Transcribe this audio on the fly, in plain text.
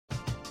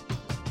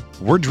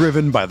We're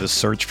driven by the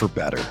search for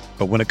better.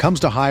 But when it comes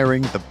to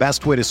hiring, the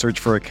best way to search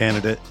for a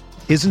candidate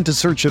isn't to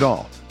search at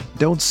all.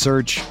 Don't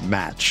search,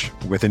 match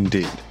with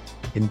Indeed.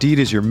 Indeed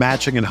is your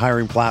matching and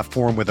hiring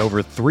platform with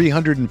over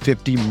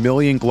 350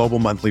 million global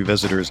monthly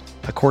visitors,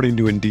 according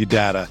to Indeed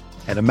data,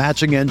 and a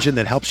matching engine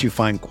that helps you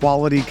find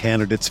quality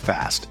candidates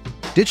fast.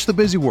 Ditch the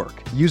busy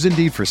work. Use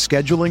Indeed for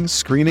scheduling,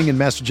 screening, and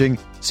messaging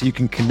so you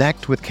can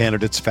connect with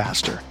candidates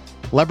faster.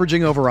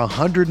 Leveraging over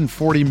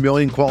 140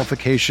 million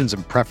qualifications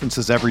and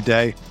preferences every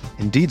day,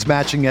 Indeed's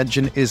matching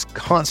engine is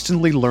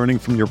constantly learning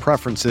from your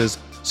preferences,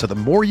 so the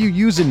more you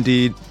use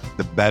Indeed,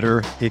 the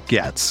better it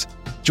gets.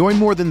 Join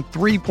more than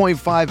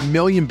 3.5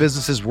 million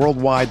businesses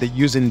worldwide that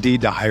use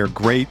Indeed to hire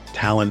great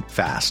talent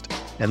fast.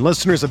 And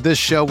listeners of this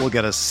show will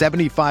get a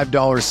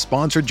 $75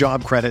 sponsored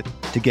job credit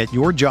to get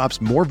your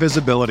jobs more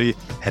visibility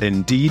at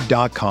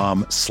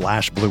Indeed.com/Blue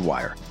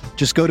Wire.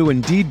 Just go to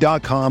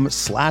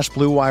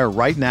Indeed.com/Blue Wire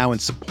right now and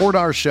support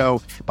our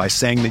show by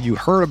saying that you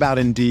heard about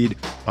Indeed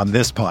on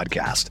this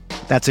podcast.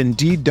 That's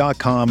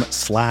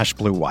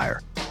Indeed.com/Blue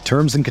Wire.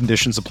 Terms and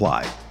conditions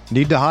apply.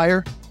 Need to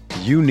hire?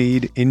 You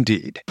need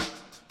Indeed.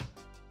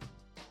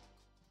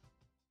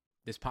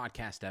 This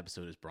podcast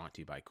episode is brought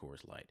to you by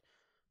Coors Light.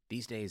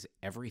 These days,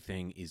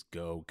 everything is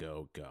go,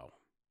 go, go.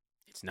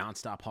 It's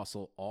nonstop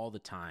hustle all the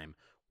time.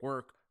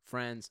 Work,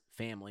 friends,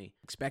 family,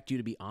 expect you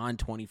to be on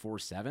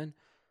 24/7.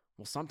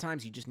 Well,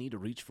 sometimes you just need to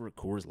reach for a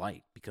Coors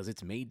Light because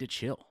it's made to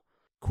chill.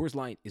 Coors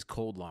Light is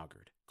cold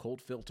lagered,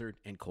 cold filtered,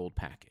 and cold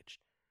packaged.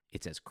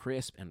 It's as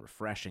crisp and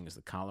refreshing as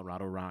the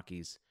Colorado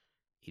Rockies.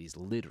 It is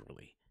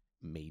literally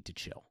made to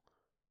chill.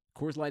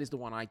 Coors Light is the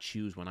one I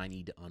choose when I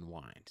need to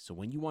unwind. So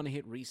when you want to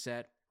hit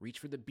reset, reach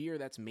for the beer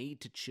that's made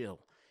to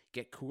chill.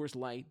 Get Coors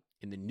Light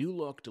in the new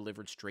look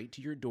delivered straight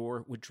to your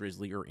door with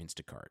Drizzly or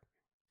Instacart.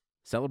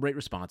 Celebrate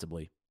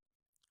responsibly.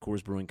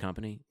 Coors Brewing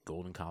Company,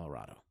 Golden,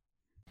 Colorado.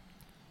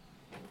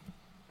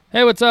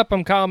 Hey, what's up?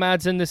 I'm Kyle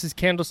Madsen. This is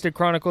Candlestick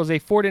Chronicles, a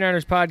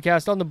 49ers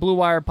podcast on the Blue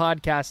Wire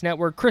Podcast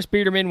Network. Chris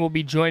Biederman will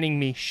be joining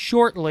me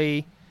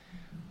shortly.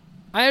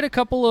 I had a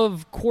couple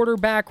of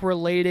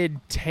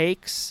quarterback-related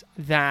takes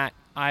that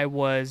I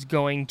was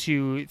going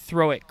to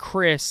throw at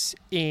Chris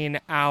in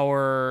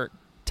our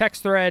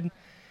text thread,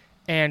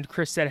 and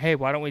Chris said, hey,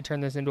 why don't we turn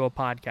this into a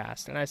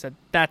podcast? And I said,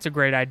 that's a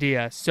great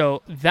idea.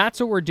 So that's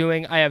what we're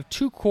doing. I have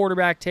two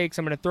quarterback takes.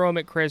 I'm going to throw them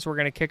at Chris. We're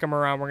going to kick them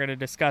around. We're going to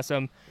discuss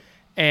them,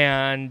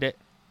 and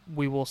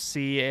we will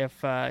see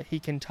if he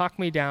can talk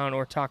me down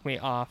or talk me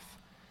off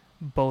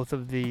both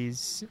of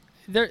these.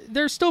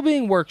 They're still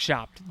being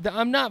workshopped.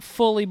 I'm not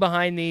fully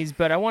behind these,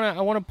 but I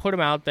want to put them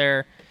out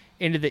there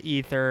into the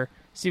ether,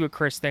 see what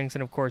Chris thinks,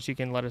 and of course you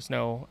can let us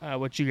know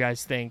what you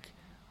guys think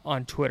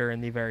on Twitter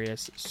and the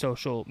various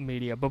social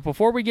media. But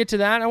before we get to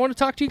that, I want to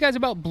talk to you guys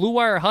about Blue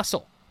Wire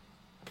Hustle.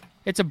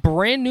 It's a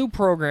brand new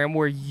program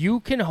where you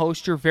can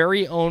host your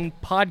very own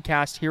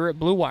podcast here at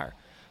Blue Wire.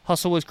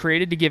 Hustle was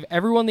created to give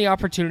everyone the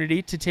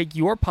opportunity to take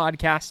your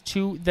podcast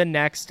to the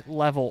next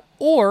level.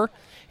 Or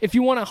if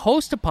you want to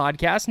host a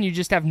podcast and you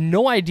just have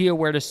no idea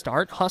where to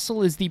start,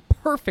 Hustle is the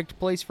perfect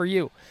place for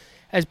you.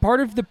 As part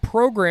of the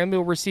program,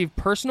 you'll receive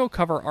personal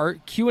cover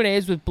art,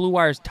 Q&As with Blue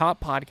Wire's top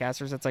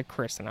podcasters, that's like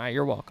Chris and I,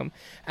 you're welcome,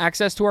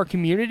 access to our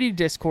community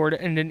Discord,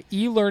 and an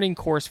e-learning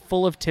course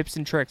full of tips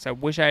and tricks. I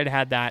wish I had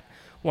had that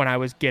when I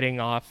was getting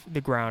off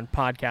the ground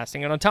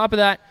podcasting. And on top of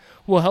that,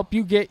 we'll help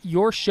you get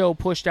your show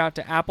pushed out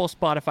to Apple,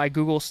 Spotify,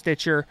 Google,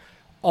 Stitcher.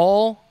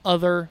 All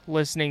other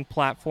listening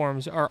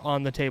platforms are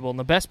on the table. And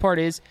the best part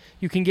is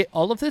you can get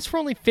all of this for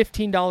only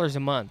 $15 a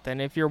month.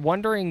 And if you're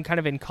wondering kind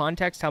of in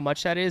context how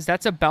much that is,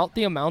 that's about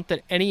the amount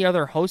that any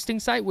other hosting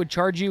site would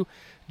charge you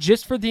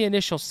just for the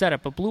initial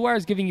setup. But Blue Wire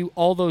is giving you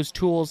all those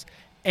tools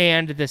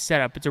and the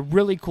setup. It's a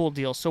really cool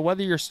deal. So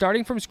whether you're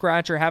starting from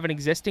scratch or have an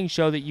existing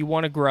show that you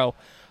want to grow,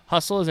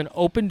 Hustle is an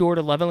open door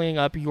to leveling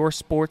up your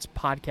sports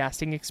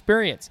podcasting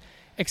experience.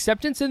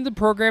 Acceptance in the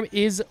program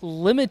is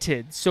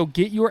limited, so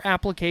get your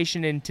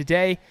application in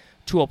today.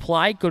 To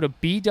apply, go to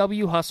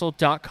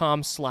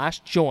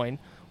bwhustle.com/join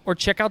or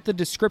check out the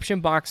description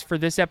box for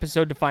this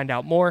episode to find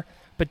out more,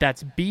 but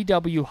that's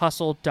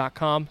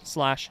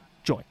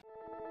bwhustle.com/join.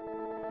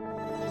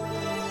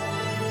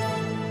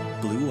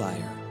 Blue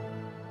Wire.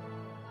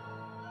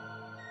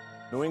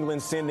 New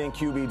England sending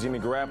QB Jimmy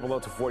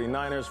Garoppolo to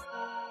 49ers.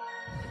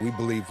 We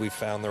believe we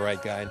found the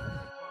right guy.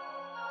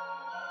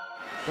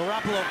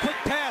 Garoppolo, quick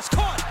pass,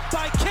 caught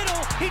by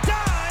Kittle. He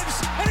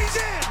dives, and he's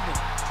in.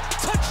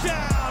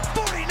 Touchdown,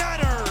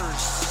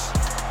 49ers.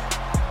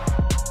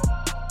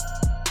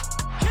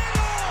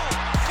 Kittle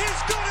is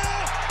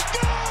gonna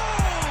go.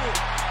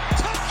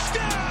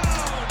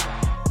 Touchdown.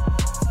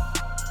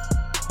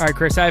 All right,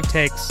 Chris, I have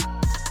takes,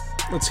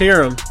 Let's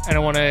hear them. and I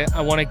want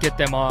to get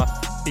them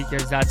off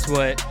because that's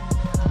what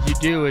you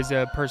do as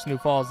a person who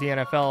follows the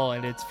NFL,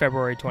 and it's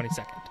February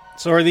 22nd.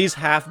 So are these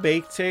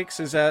half-baked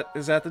takes? Is that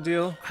the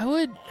deal? I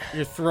would.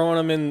 You're throwing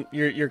them in.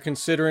 You're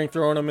considering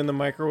throwing them in the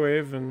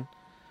microwave and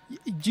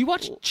Do you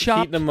watch Chopped?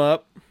 heating them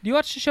up. Do you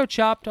watch the show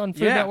Chopped on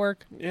Food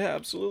Network? Yeah,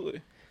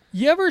 absolutely.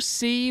 You ever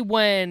see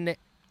when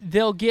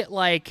they'll get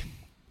like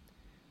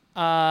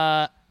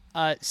a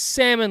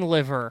salmon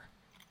liver.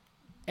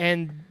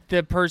 And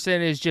the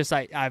person is just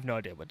like, I have no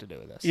idea what to do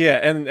with this. Yeah,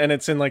 and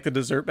it's in like the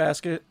dessert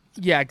basket.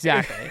 Yeah,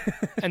 exactly.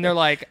 And they're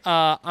like,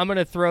 I'm going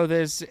to throw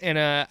this in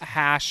a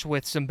hash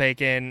with some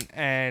bacon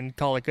and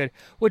call it good.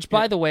 Which,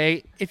 by the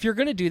way, if you're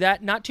going to do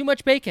that, not too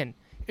much bacon.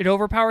 It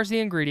overpowers the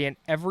ingredient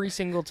every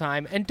single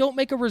time. And don't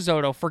make a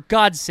risotto, for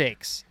God's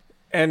sakes.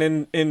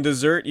 And in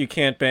dessert, you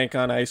can't bank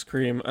on ice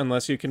cream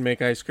unless you can make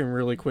ice cream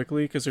really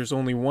quickly, because there's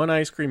only one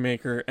ice cream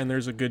maker, and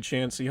there's a good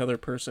chance the other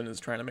person is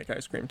trying to make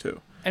ice cream too.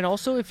 And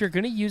also, if you're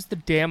going to use the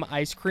damn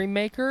ice cream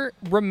maker,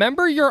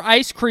 remember your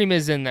ice cream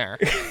is in there.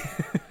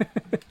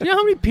 You know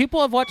how many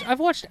people I've watched? I've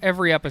watched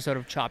every episode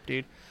of Chopped,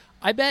 dude.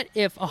 I bet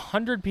if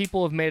 100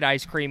 people have made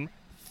ice cream,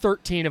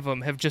 13 of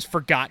them have just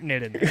forgotten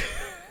it in there.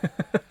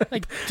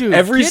 Like, dude,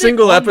 every get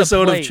single it on the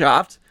episode of plate.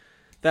 Chopped,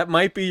 that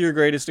might be your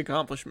greatest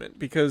accomplishment,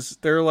 because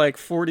they're like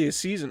 40 a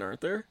season, aren't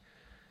there?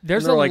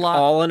 There's And they're a like lot.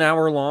 all an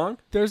hour long.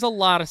 There's a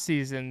lot of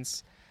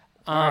seasons.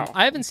 Wow.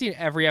 I haven't seen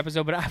every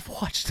episode, but I've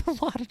watched a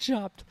lot of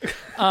Chopped.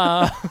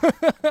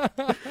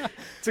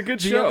 It's a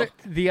good show.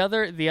 The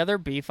other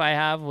beef I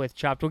have with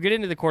Chopped. We'll get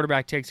into the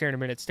quarterback takes here in a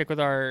minute. Stick with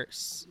our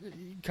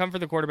come for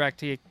the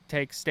quarterback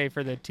takes, stay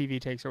for the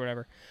TV takes or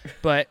whatever.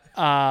 But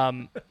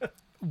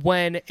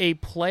when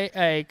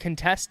a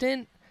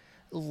contestant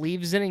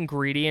leaves an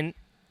ingredient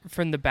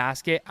from the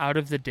basket out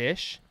of the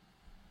dish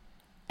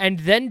and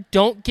then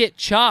don't get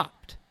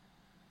chopped,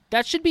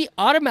 that should be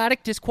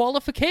automatic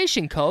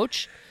disqualification,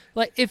 coach.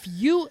 Like, if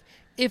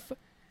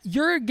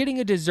you're getting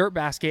a dessert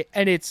basket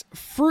and it's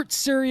fruit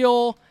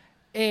cereal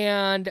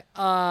and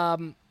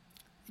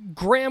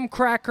graham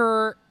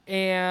cracker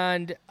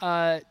and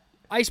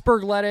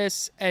iceberg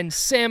lettuce and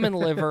salmon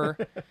liver,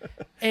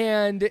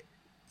 and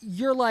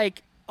you're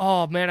like,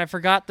 oh man, I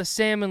forgot the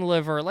salmon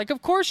liver. Like,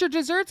 of course your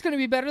dessert's going to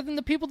be better than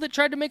the people that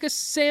tried to make a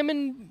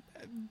salmon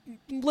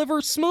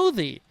liver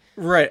smoothie.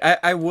 Right.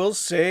 I will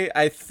say,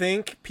 I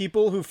think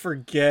people who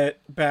forget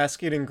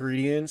basket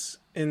ingredients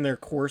in their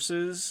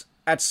courses,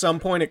 at some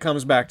point it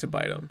comes back to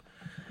bite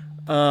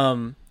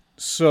them.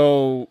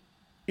 So,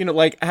 you know,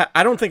 like,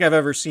 I don't think I've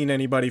ever seen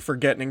anybody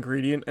forget an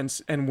ingredient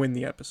and win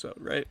the episode,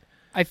 right?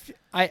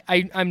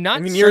 I'm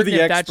not you're certain the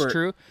if expert. that's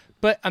true,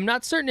 but I'm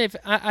not certain if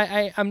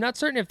I'm not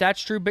certain if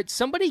that's true. But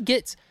somebody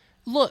gets,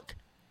 look,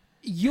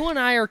 you and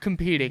I are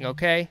competing,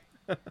 okay,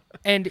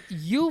 and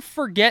you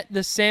forget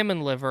the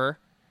salmon liver,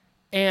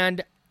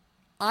 and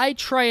I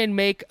try and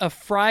make a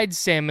fried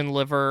salmon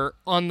liver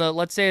on the,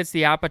 let's say it's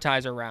the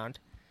appetizer round,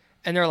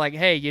 and they're like,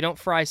 hey, you don't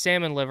fry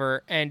salmon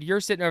liver, and you're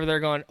sitting over there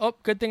going, oh,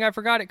 good thing I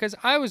forgot it because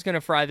I was going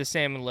to fry the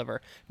salmon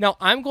liver. Now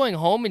I'm going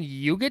home and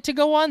you get to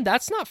go on?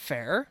 That's not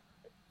fair.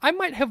 I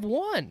might have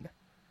won.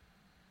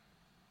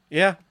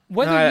 Yeah.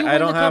 Whether No, you I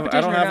win don't the have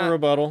competition or a not.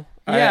 rebuttal.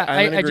 Yeah,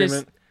 I'm in I just,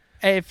 agreement.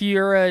 if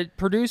you're a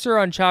producer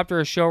on Chopped or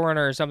a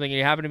showrunner or something and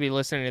you happen to be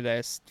listening to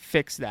this,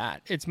 fix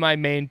that. It's my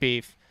main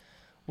beef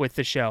with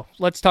the show.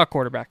 Let's talk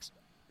quarterbacks.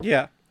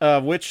 Yeah.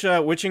 Which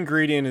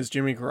ingredient is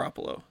Jimmy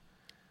Garoppolo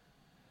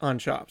on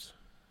Chopped?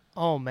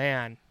 Oh,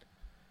 man.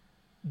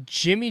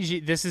 Jimmy G,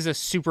 this is a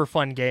super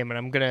fun game, and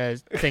I'm going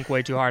to think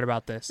way too hard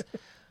about this.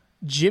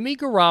 Jimmy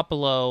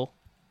Garoppolo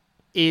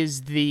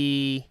is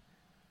the,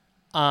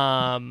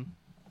 oh,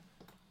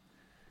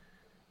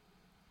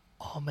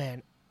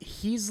 man.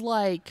 He's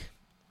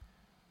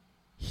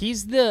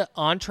the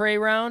entree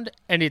round,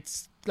 and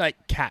it's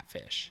like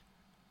catfish.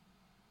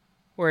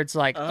 Where it's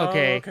like,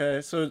 okay.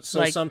 Okay. So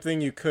like,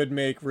 something you could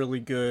make really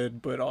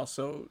good, but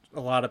also a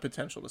lot of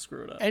potential to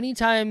screw it up.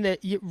 Anytime that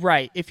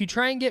right, if you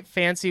try and get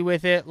fancy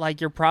with it, like,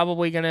 you're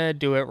probably gonna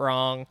do it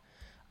wrong.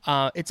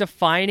 It's a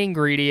fine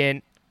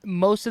ingredient.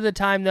 Most of the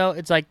time, though,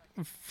 it's like,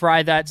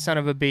 fry that son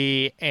of a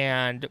bee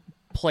and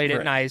plate it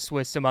Right. nice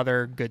with some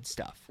other good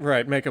stuff.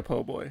 Right. Make a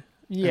po' boy.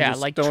 And Yeah,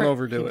 just like, don't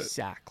overdo it.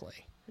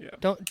 Exactly. Yeah.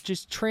 Don't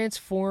just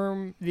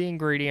transform the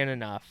ingredient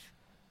enough.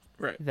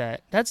 Right.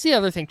 That's the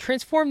other thing.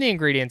 Transform the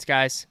ingredients,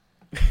 guys.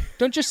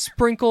 Don't just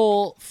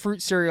sprinkle fruit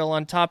cereal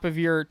on top of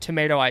your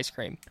tomato ice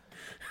cream.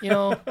 You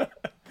know?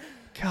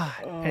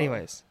 God.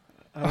 Anyways.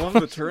 I love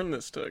the turn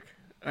this took.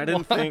 I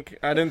didn't think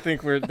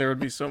there would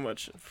be so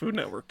much Food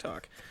Network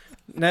talk.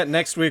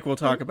 Next week we'll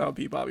talk about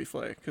Beat Bobby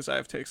Flay, because I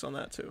have takes on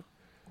that too.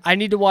 I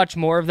need to watch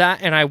more of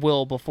that, and I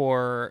will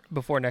before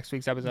next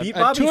week's episode. Beat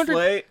Bobby 200,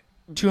 Flay.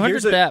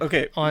 200th ep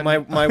Okay, on my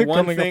one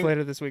coming thing up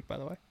later this week, by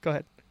the way. Go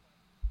ahead.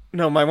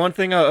 No, my one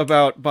thing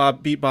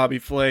about Beat Bobby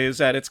Flay is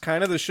that it's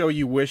kind of the show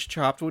you wish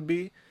Chopped would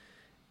be,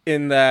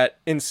 in that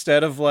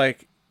instead of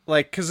like,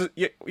 because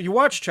you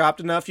watch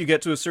Chopped enough, you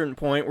get to a certain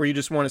point where you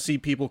just want to see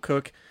people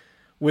cook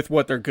with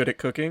what they're good at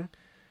cooking,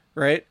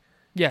 right?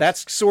 Yes.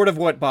 That's sort of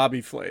what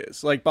Bobby Flay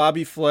is. Like,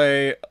 Bobby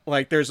Flay,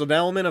 like, there's an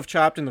element of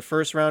Chopped in the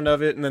first round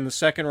of it, and then the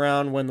second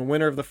round, when the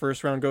winner of the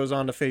first round goes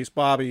on to face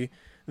Bobby,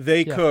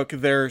 they cook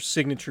their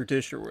signature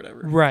dish or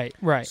whatever. Right.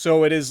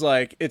 So it is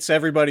like, it's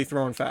everybody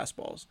throwing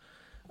fastballs.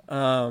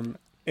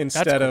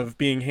 Instead cool. of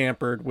being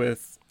hampered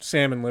with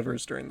salmon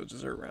livers during the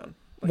dessert round.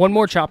 One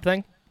more Chop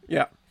thing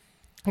Yeah.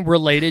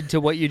 related to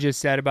what you just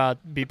said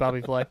about Beat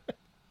Bobby Flay.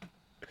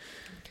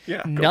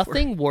 Yeah,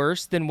 nothing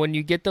worse than when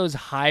you get those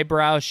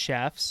highbrow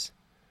chefs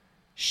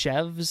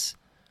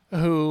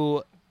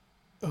who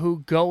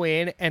go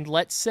in and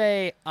let's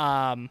say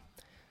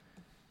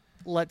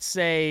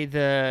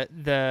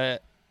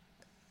the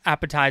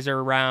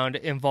appetizer round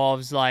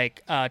involves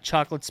like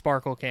chocolate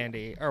sparkle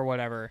candy or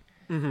whatever,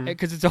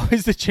 because it's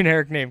always the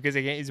generic name because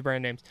they can't use the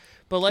brand names.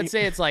 But let's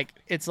say it's like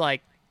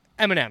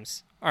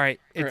M&Ms. All right,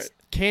 it's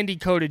candy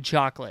coated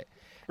chocolate.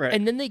 Right.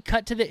 And then they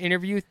cut to the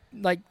interview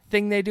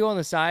thing they do on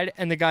the side,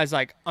 and the guy's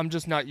like, "I'm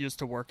just not used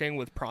to working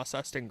with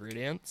processed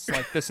ingredients.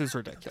 Like, this is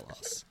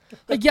ridiculous."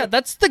 Like, yeah,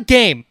 that's the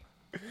game.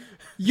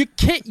 You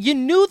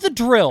knew the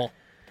drill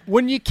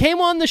when you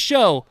came on the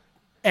show,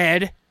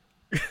 Ed.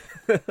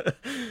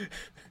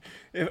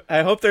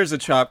 I hope there's a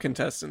Chop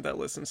contestant that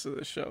listens to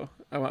this show.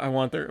 I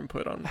want their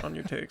input on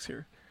your takes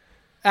here.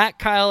 At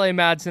Kyle A.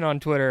 Madsen on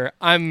Twitter,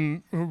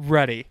 I'm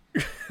ready.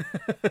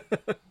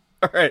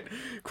 All right,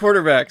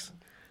 quarterbacks.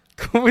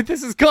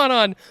 This has gone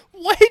on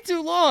way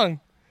too long.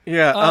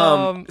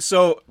 Yeah.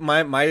 So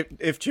my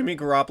if Jimmy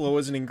Garoppolo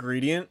was an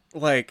ingredient,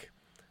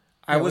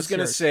 I was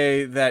gonna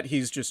say that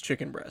he's just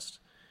chicken breast,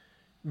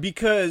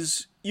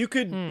 because you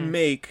could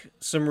make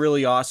some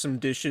really awesome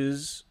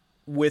dishes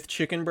with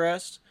chicken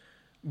breast,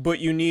 but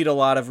you need a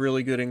lot of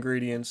really good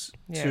ingredients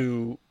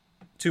to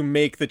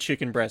make the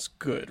chicken breast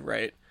good,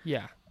 right?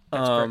 Yeah.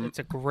 That's great. It's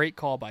a great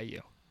call by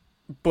you.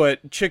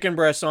 But chicken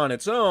breast on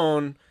its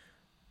own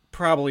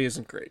probably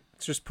isn't great.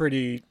 It's just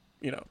pretty,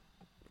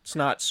 it's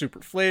not super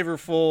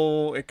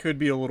flavorful. It could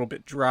be a little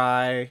bit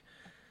dry.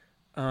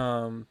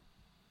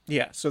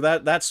 Yeah, so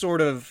that's sort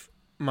of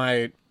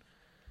my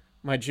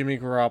Jimmy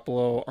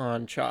Garoppolo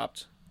on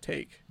Chopped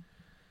take,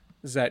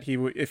 is that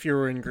if you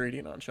were an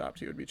ingredient on Chopped,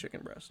 he would be chicken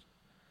breast.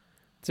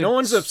 No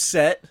one's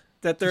upset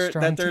that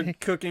they're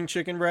cooking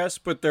chicken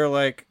breast, but they're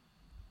like,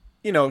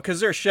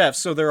 because they're chefs,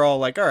 so they're all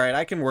like, all right,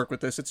 I can work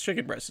with this. It's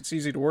chicken breast. It's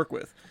easy to work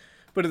with.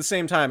 But at the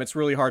same time, it's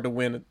really hard to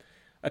win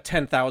a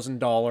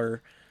 $10,000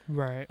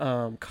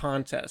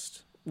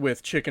 contest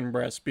with chicken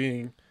breast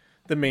being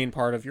the main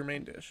part of your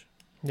main dish.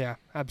 Yeah,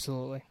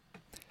 absolutely.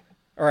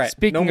 All right,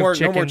 Speaking no more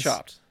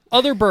Chopped.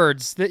 Other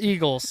birds, the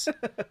Eagles.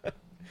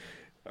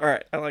 All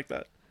right, I like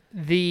that.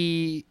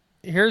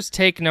 Here's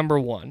take number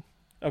 1.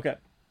 Okay.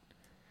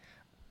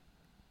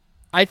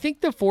 I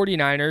think the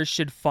 49ers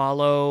should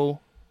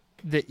follow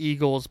the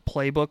Eagles'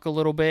 playbook a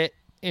little bit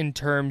in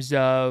terms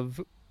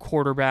of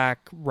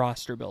quarterback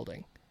roster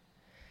building.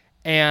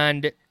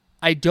 And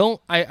I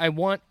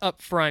want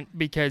up front,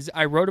 because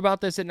I wrote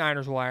about this at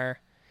Niners Wire,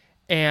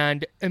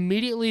 and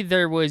immediately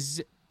there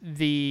was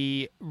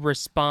the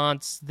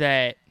response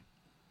that,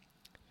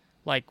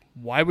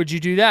 why would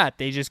you do that?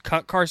 They just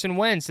cut Carson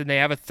Wentz and they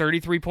have a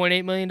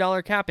 $33.8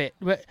 million cap hit.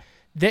 But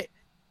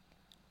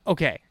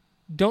okay,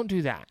 don't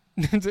do that.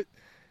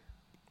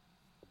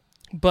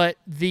 But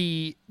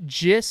the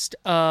gist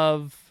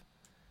of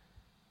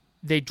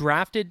they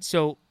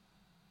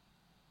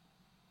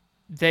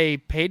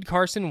paid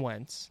Carson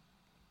Wentz.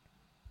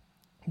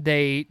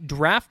 They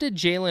drafted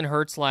Jalen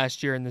Hurts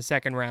last year in the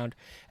second round,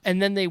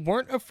 and then they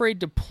weren't afraid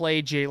to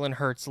play Jalen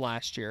Hurts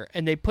last year.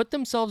 And they put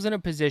themselves in a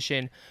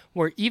position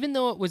where, even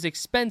though it was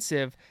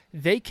expensive,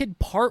 they could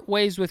part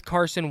ways with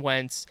Carson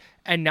Wentz,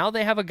 and now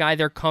they have a guy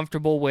they're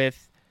comfortable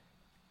with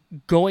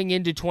going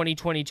into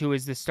 2022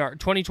 as the start,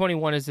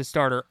 2021 as the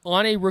starter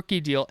on a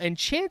rookie deal. And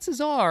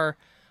chances are,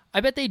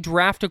 I bet they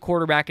draft a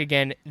quarterback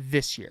again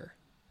this year.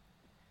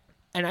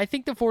 And I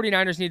think the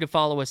 49ers need to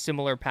follow a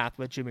similar path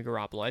with Jimmy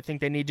Garoppolo. I think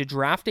they need to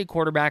draft a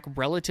quarterback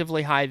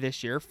relatively high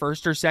this year,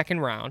 first or second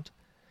round.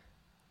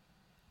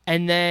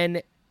 And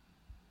then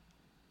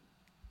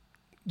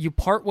you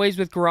part ways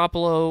with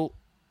Garoppolo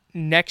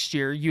next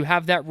year. You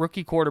have that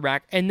rookie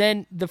quarterback. And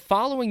then the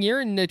following year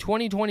in the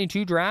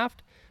 2022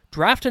 draft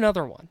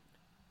another one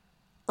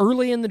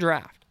early in the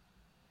draft.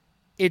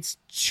 It's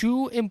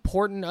too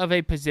important of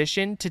a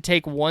position to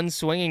take one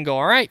swing and go,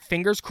 all right,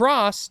 fingers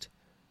crossed,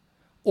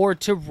 or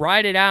to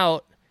ride it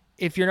out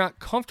if you're not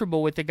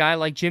comfortable with a guy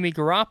like Jimmy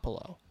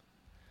Garoppolo.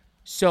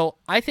 So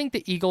I think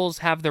the Eagles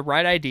have the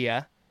right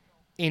idea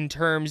in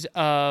terms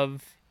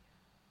of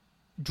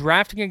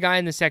drafting a guy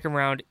in the second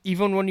round,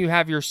 even when you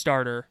have your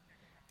starter,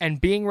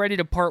 and being ready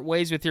to part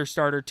ways with your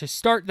starter to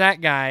start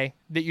that guy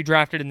that you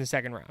drafted in the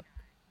second round.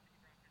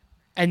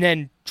 And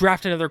then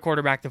draft another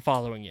quarterback the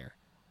following year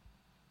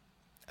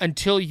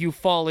until you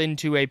fall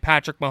into a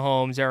Patrick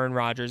Mahomes, Aaron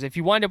Rodgers. If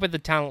you wind up with a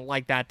talent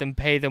like that, then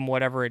pay them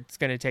whatever it's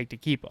going to take to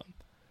keep them.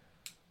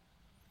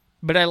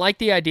 But I like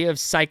the idea of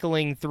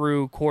cycling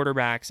through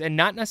quarterbacks and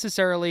not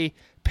necessarily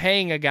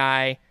paying a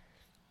guy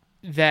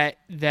that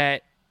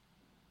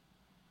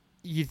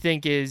you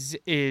think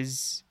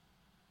is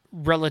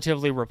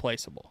relatively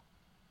replaceable.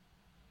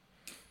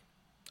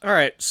 All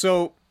right,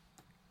 so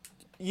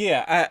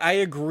yeah, I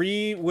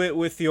agree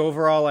with the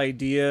overall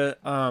idea.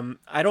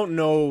 I don't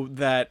know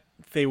that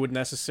they would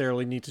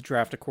necessarily need to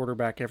draft a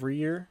quarterback every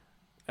year.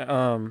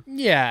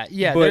 Yeah.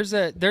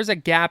 But there's a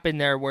gap in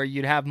there where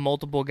you'd have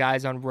multiple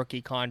guys on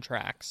rookie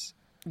contracts.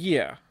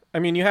 Yeah, I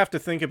mean, you have to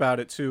think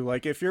about it too.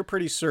 Like, if you're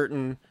pretty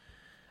certain,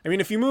 I mean,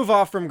 if you move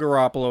off from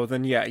Garoppolo,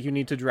 then yeah, you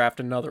need to draft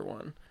another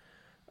one.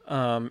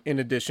 In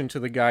addition to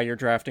the guy you're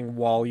drafting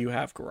while you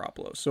have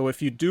Garoppolo. So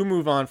if you do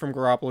move on from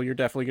Garoppolo, you're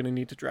definitely going to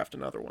need to draft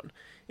another one.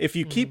 If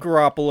you keep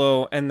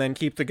Garoppolo and then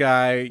keep the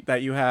guy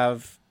that you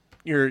have,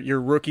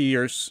 your rookie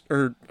or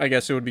I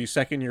guess it would be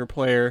second-year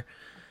player,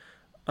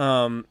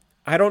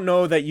 I don't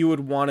know that you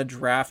would want to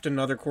draft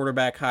another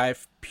quarterback high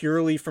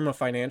purely from a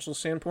financial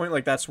standpoint.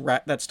 Like that's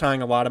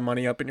tying a lot of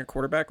money up in your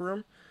quarterback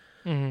room.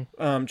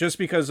 Just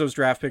because those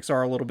draft picks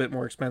are a little bit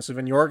more expensive,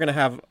 and you are going to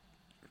have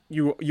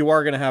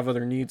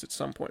other needs at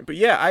some point. But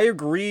yeah, I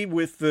agree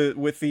with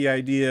the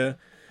idea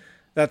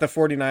that the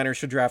 49ers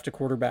should draft a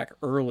quarterback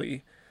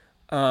early.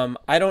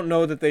 I don't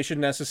know that they should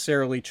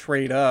necessarily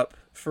trade up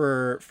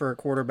for a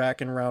quarterback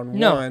in round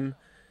one.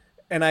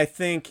 And I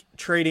think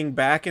trading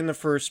back in the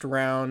first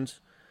round,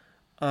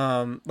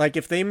 like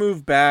if they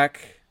move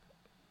back,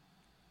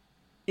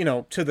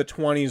 to the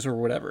 20s or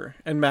whatever,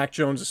 and Mac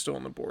Jones is still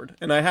on the board.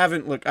 And I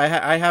haven't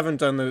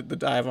done the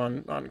dive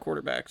on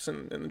quarterbacks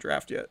in the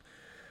draft yet.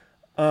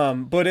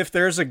 But if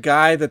there's a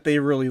guy that they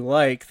really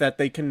like that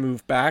they can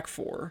move back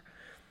for,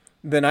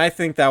 then I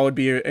think that would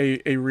be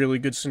a really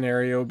good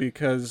scenario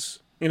because,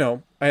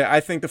 I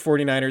think the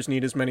 49ers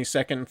need as many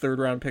second and third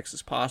round picks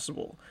as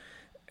possible.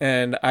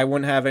 And I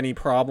wouldn't have any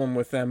problem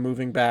with them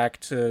moving back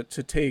to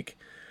take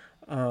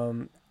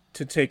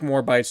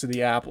more bites of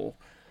the apple.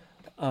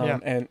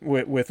 And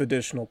with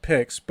additional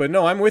picks. But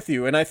no, I'm with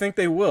you. And I think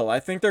they will. I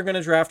think they're going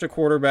to draft a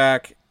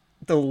quarterback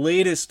the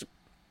latest,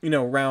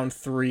 round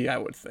 3, I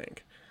would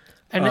think.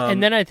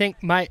 And then I think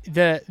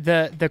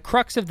the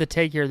crux of the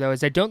take here, though,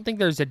 is I don't think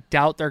there's a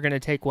doubt they're going to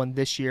take one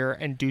this year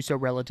and do so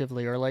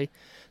relatively early.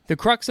 The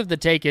crux of the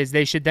take is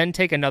they should then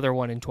take another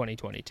one in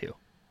 2022.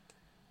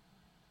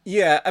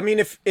 Yeah, I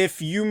mean,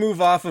 if you move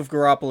off of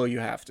Garoppolo, you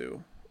have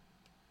to.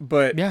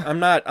 But yeah. I'm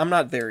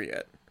not there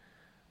yet.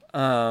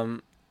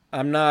 I'm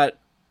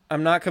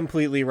not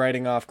completely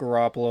writing off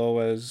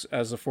Garoppolo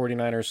as a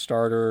 49ers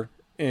starter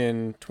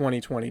in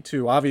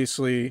 2022.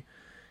 Obviously,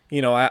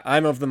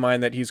 I'm of the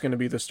mind that he's going to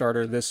be the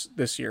starter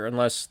this year,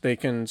 unless they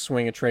can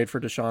swing a trade for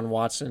Deshaun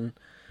Watson,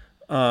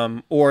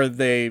 or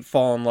they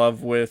fall in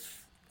love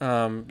with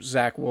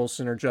Zach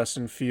Wilson or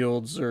Justin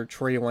Fields or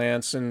Trey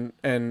Lance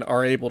and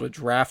are able to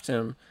draft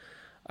him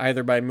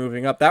either by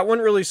moving up. That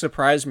wouldn't really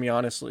surprise me,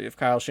 honestly, if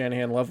Kyle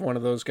Shanahan loved one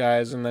of those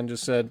guys and then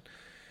just said,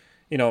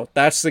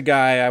 that's the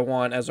guy I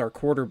want as our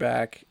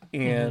quarterback,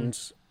 and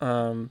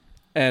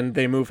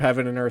they move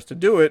heaven and earth to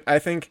do it. I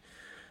think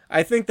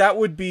that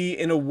would be,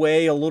 in a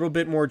way, a little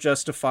bit more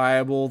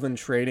justifiable than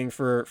trading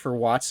for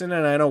Watson.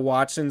 And I know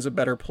Watson's a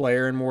better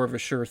player and more of a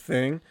sure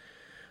thing,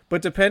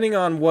 but depending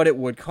on what it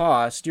would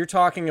cost, you're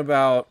talking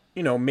about,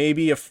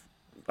 maybe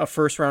a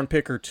first round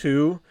pick or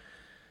two,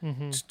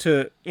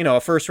 to,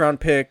 a first round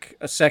pick,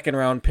 a second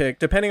round pick,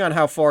 depending on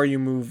how far you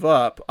move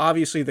up.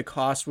 Obviously the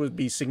cost would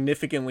be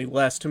significantly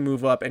less to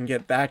move up and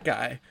get that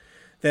guy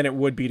than it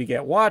would be to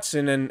get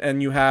Watson.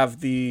 And you have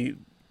the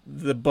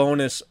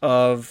bonus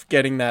of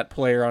getting that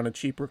player on a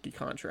cheap rookie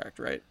contract,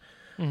 right?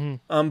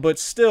 But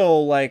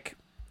still, like,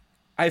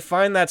 I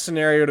find that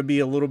scenario to be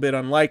a little bit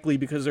unlikely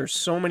because there's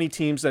so many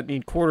teams that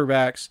need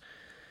quarterbacks.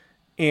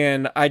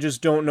 And I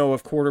just don't know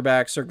if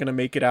quarterbacks are going to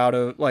make it out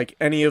of, like,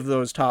 any of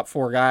those top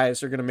 4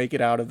 guys are going to make it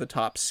out of the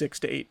top 6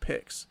 to 8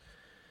 picks.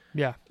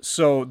 Yeah.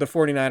 So the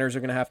 49ers are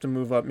going to have to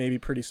move up maybe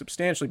pretty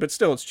substantially, but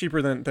still it's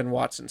cheaper than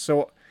Watson.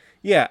 So,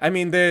 yeah, I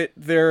mean,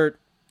 they're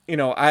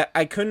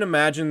I couldn't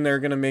imagine they're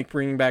going to make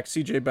bringing back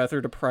C.J.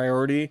 Beathard a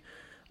priority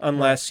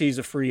unless he's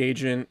a free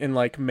agent in,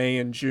 like, May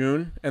and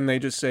June, and they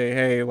just say,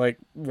 hey, like,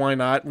 why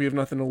not? We have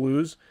nothing to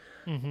lose.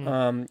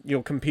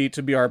 You'll compete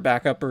to be our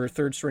backup or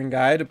third string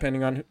guy,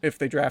 depending on if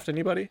they draft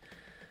anybody.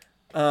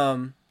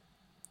 But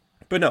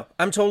no,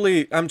 I'm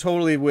totally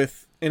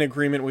in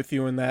agreement with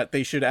you in that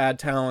they should add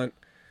talent.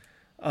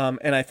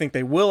 And I think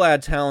they will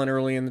add talent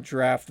early in the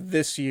draft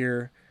this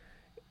year.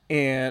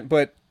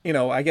 But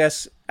I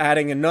guess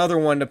adding another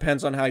one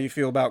depends on how you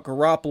feel about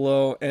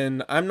Garoppolo.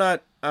 And I'm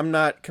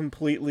not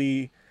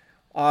completely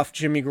off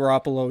Jimmy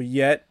Garoppolo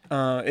yet.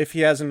 If he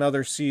has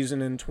another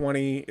season in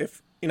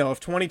if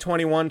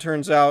 2021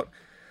 turns out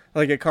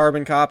like a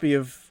carbon copy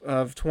of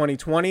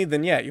 2020,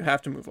 then yeah, you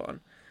have to move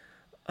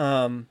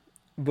on.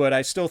 But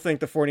I still think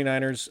the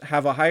 49ers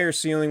have a higher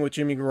ceiling with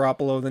Jimmy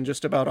Garoppolo than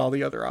just about all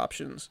the other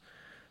options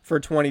for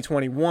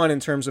 2021 in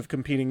terms of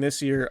competing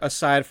this year,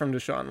 aside from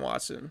Deshaun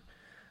Watson,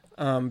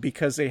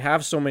 because they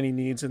have so many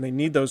needs and they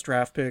need those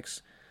draft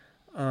picks.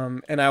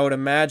 And I would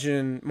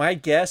imagine, my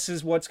guess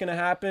is what's going to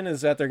happen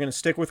is that they're going to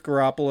stick with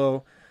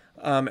Garoppolo,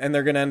 and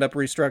they're going to end up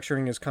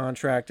restructuring his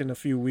contract in a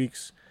few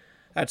weeks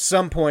at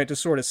some point to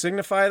sort of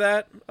signify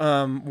that.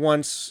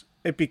 Once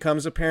it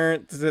becomes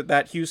apparent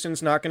that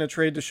Houston's not going to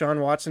trade Deshaun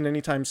Watson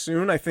anytime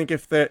soon, I think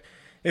if that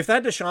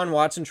Deshaun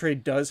Watson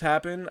trade does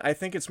happen, I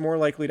think it's more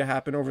likely to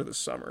happen over the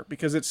summer,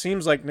 because it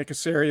seems like Nick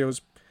Caserio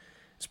is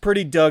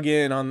pretty dug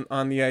in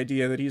on the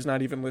idea that he's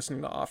not even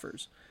listening to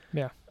offers.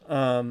 Yeah.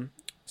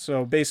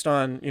 So based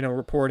on,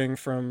 reporting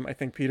from, I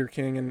think Peter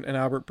King and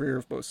Albert Breer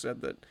have both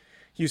said that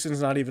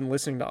Houston's not even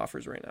listening to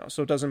offers right now.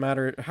 So it doesn't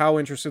matter how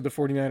interested the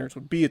 49ers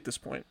would be at this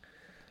point.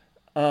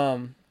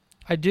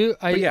 I do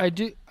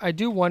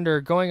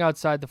wonder, going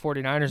outside the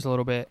 49ers a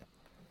little bit,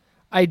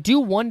 I do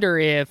wonder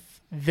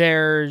if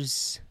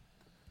there's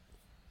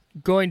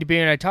going to be,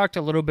 and I talked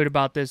a little bit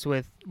about this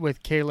with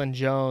Kalen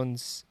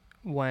Jones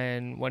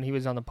when he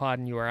was on the pod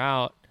and you were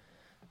out.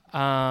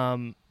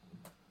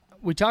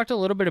 We talked a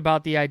little bit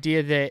about the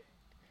idea that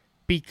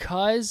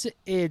because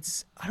I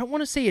don't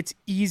want to say it's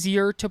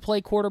easier to play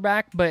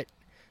quarterback, but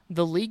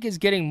the league is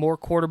getting more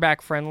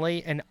quarterback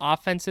friendly and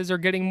offenses are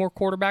getting more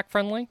quarterback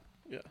friendly.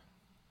 Yeah.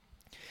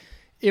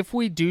 If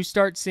we do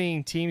start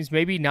seeing teams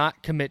maybe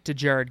not commit to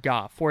Jared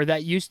Goff, where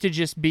that used to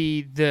just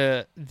be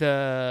the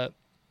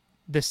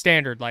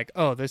standard, like,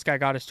 oh, this guy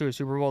got us to a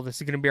Super Bowl, this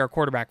is going to be our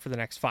quarterback for the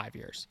next 5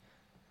 years.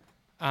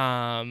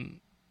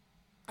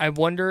 I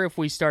wonder if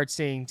we start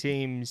seeing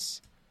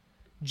teams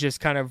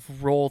just kind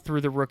of roll through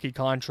the rookie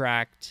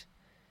contract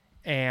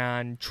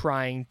and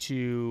trying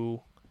to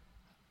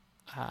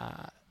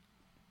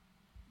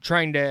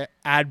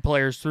add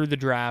players through the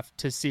draft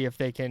to see if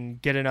they can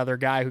get another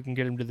guy who can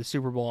get him to the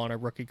Super Bowl on a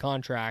rookie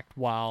contract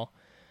while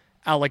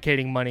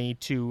allocating money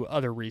to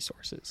other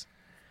resources.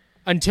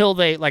 Until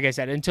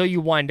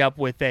you wind up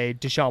with a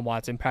Deshaun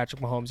Watson, Patrick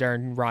Mahomes,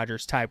 Aaron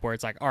Rodgers type where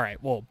it's like, all right,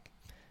 well,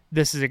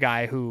 this is a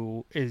guy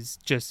who is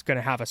just going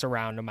to have us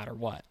around no matter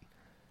what.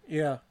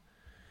 Yeah.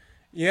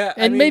 Yeah.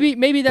 And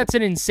maybe that's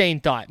an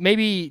insane thought.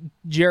 Maybe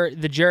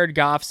the Jared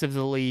Goffs of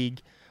the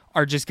league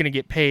are just going to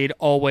get paid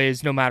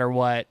always no matter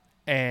what,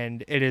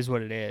 and it is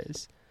what it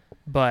is.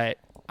 But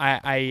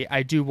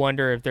I do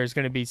wonder if there's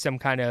going to be some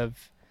kind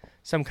of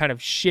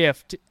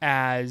shift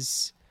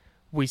as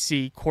we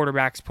see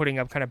quarterbacks putting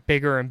up kind of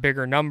bigger and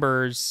bigger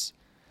numbers,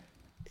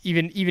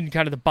 even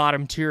kind of the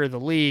bottom tier of the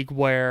league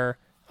where,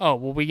 oh,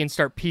 well, we can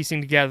start piecing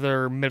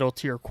together middle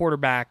tier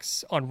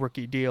quarterbacks on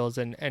rookie deals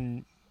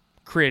and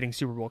creating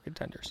Super Bowl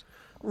contenders.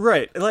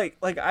 Right.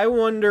 Like I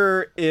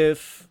wonder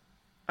if,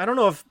 I don't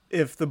know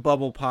if the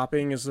bubble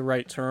popping is the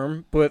right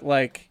term, but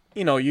like,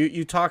 you know,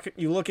 you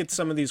look at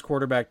some of these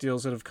quarterback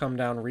deals that have come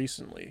down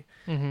recently,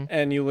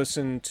 and you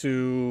listen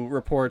to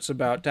reports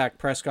about Dak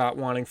Prescott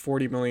wanting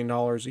 $40 million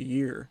a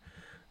year.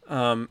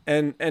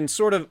 And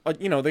sort of,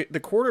 you know, the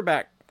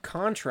quarterback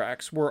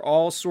contracts were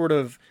all sort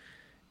of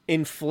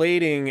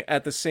inflating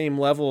at the same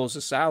level as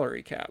the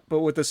salary cap.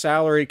 But with the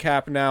salary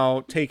cap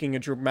now taking a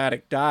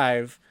dramatic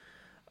dive,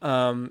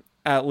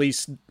 at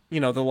least, you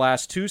know, the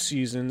last 2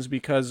 seasons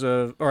because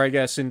of, or I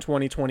guess in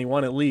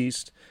 2021 at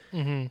least,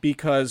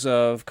 because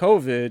of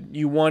COVID,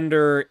 you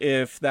wonder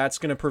if that's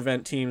going to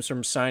prevent teams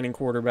from signing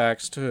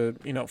quarterbacks to,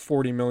 you know,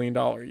 $40 million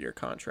a year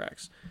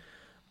contracts.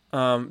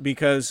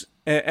 Because,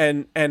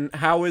 and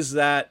how is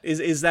that,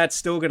 is that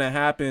still going to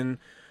happen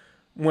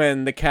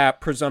when the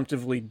cap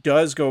presumptively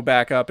does go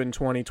back up in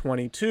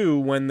 2022,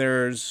 when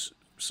there's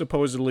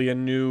supposedly a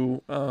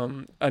new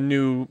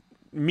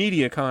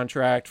media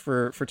contract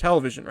for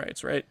television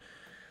rights, right?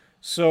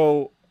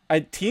 So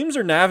teams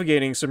are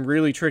navigating some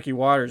really tricky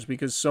waters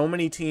because so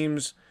many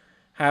teams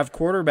have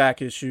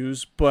quarterback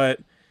issues, but,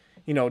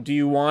 you know, do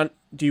you want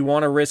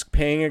to risk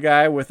paying a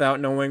guy without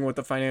knowing what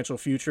the financial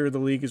future of the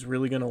league is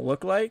really going to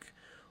look like?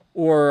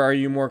 Or are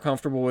you more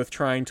comfortable with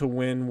trying to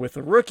win with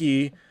a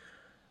rookie,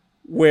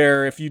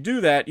 where if you do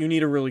that, you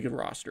need a really good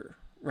roster,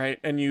 right?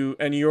 And you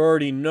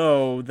already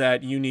know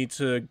that you need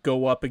to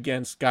go up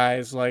against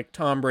guys like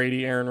Tom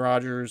Brady, Aaron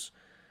Rodgers,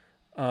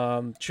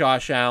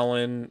 Josh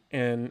Allen,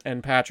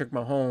 and Patrick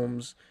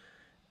Mahomes,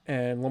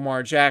 and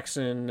Lamar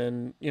Jackson,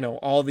 and, you know,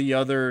 all the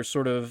other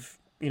sort of,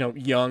 you know,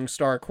 young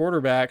star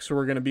quarterbacks who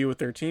are going to be with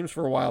their teams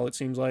for a while. It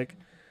seems like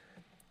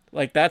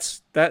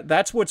that's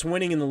what's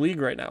winning in the league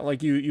right now.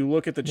 Like you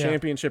look at the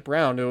championship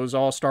round, it was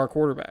all star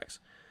quarterbacks.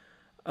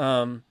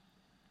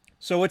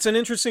 So it's an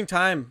interesting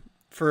time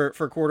for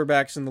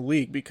quarterbacks in the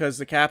league because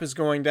the cap is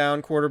going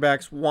down.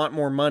 Quarterbacks want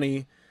more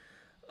money,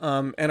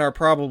 and are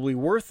probably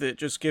worth it,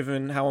 just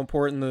given how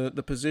important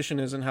the position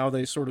is and how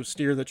they sort of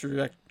steer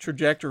the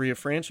trajectory of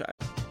franchise.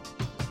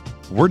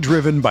 We're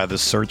driven by the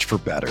search for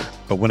better.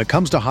 But when it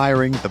comes to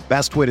hiring, the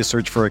best way to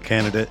search for a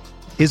candidate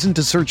isn't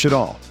to search at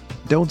all.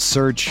 Don't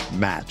search,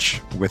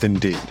 match with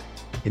Indeed.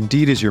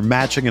 Indeed is your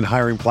matching and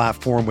hiring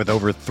platform with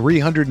over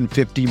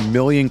 350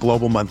 million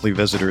global monthly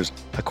visitors,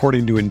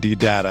 according to Indeed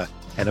data,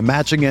 and a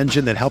matching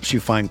engine that helps you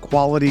find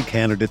quality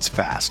candidates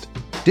fast.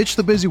 Ditch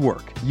the busy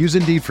work. Use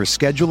Indeed for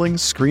scheduling,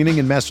 screening,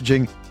 and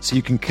messaging so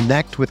you can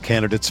connect with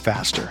candidates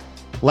faster.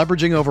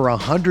 Leveraging over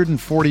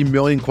 140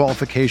 million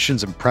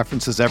qualifications and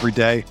preferences every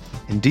day,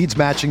 Indeed's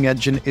matching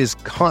engine is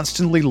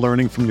constantly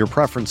learning from your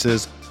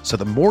preferences, so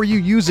the more you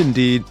use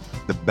Indeed,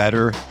 the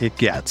better it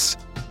gets.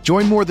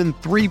 Join more than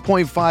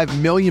 3.5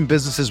 million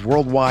businesses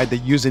worldwide that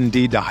use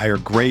Indeed to hire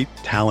great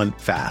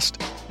talent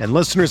fast. And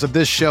listeners of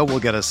this show will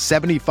get a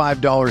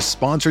 $75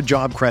 sponsored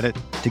job credit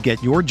to get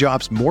your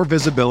jobs more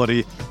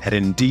visibility at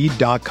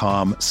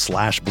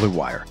Indeed.com/Blue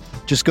Wire.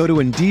 Just go to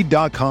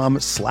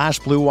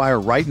Indeed.com/Blue Wire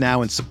right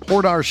now and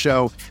support our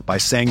show by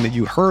saying that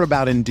you heard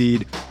about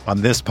Indeed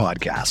on this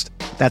podcast.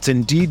 That's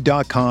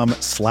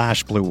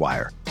Indeed.com/Blue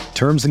Wire.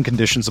 Terms and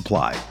conditions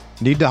apply.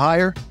 Need to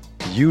hire?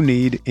 You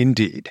need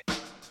Indeed.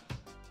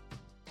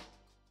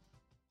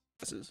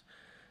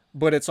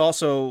 But it's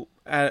also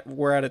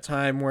we're at a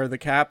time where the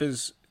cap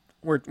is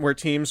where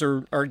teams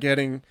are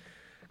getting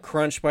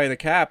crunched by the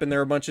cap, and there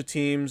are a bunch of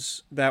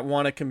teams that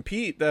want to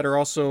compete that are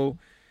also,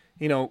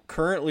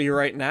 currently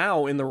right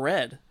now in the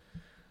red.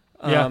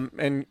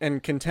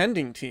 And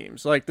contending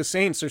teams like the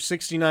Saints are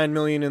 69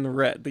 million in the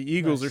red. The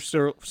Eagles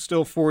are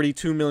still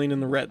 42 million in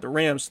the red. The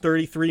Rams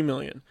 33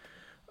 million.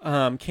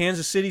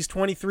 Kansas City's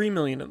 23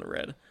 million in the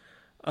red.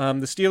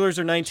 The Steelers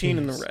are 19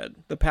 in the red.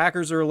 The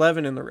Packers are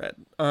 11 in the red.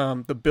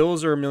 The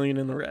Bills are 1 million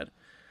in the red.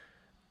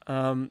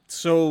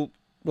 So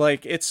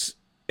like it's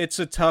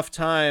a tough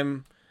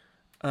time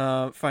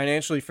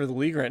financially for the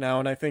league right now,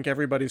 and I think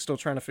everybody's still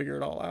trying to figure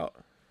it all out.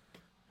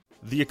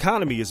 The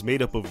economy is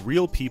made up of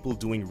real people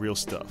doing real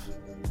stuff,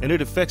 and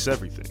it affects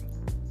everything.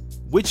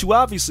 Which you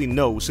obviously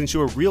know since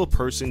you're a real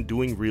person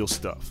doing real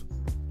stuff.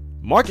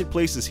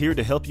 Marketplace is here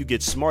to help you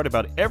get smart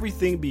about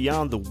everything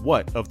beyond the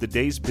what of the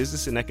day's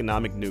business and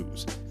economic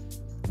news.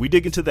 We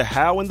dig into the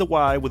how and the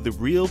why with the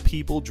real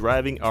people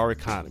driving our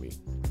economy.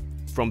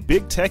 From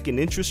big tech and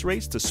interest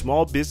rates to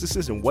small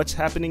businesses and what's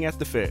happening at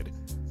the Fed.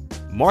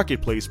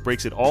 Marketplace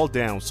breaks it all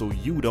down so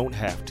you don't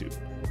have to.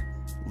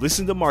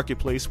 Listen to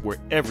Marketplace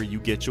wherever you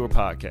get your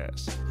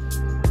podcasts.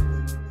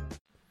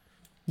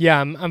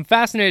 Yeah, I'm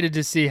fascinated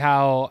to see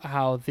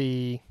how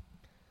the...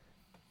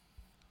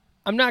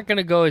 I'm not going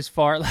to go as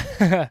far...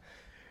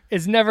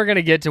 It's never going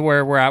to get to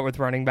where we're at with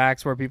running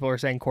backs, where people are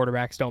saying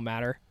quarterbacks don't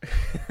matter.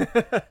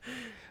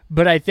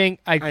 But I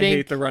think I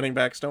hate the running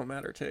backs don't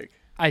matter take.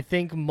 I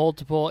think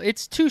multiple...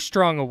 It's too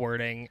strong a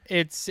wording.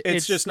 It's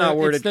just not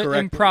worded correctly.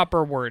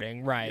 Improper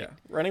wording, right. Yeah.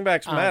 Running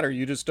backs matter.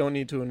 You just don't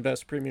need to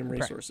invest premium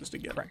resources to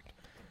get them. Correct.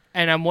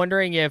 And I'm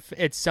wondering if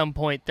at some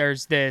point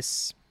there's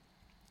just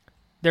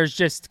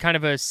kind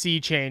of a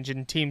sea change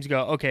and teams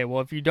go, okay, well,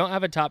 if you don't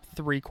have a top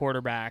 3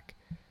 quarterback,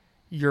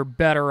 you're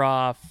better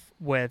off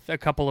with a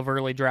couple of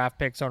early draft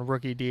picks on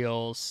rookie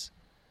deals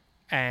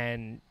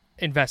and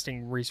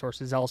investing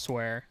resources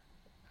elsewhere.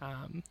 I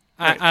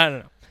don't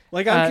know.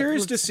 Like, I'm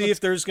curious to see if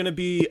there's going to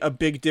be a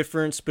big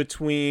difference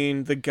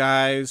between the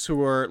guys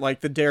who are like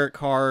the Derek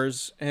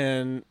Carrs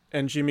and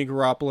Jimmy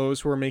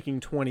Garoppolo's who are making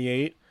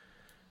 28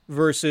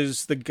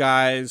 versus the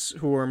guys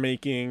who are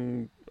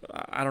making,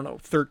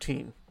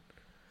 13.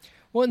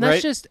 Well, and that's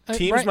right? just...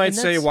 Teams might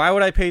say, why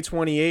would I pay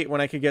 28 when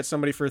I could get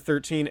somebody for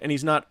 13, and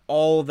he's not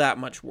all that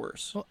much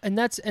worse? Well, and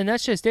that's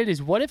just it,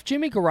 is what if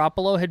Jimmy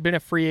Garoppolo had been a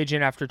free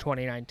agent after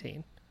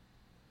 2019?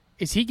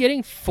 Is he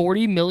getting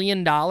 $40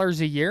 million a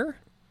year?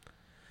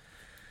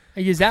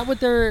 Is that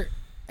what they're...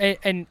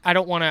 And I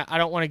don't want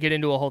to get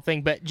into a whole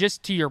thing, but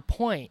just to your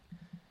point...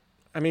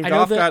 I mean,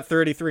 Goff got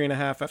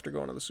 33.5 after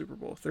going to the Super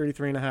Bowl.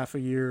 33.5 a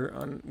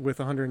year with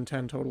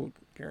 110 total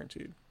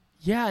guaranteed.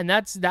 Yeah, and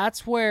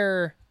that's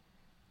where,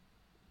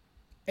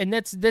 and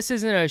this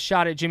isn't a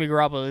shot at Jimmy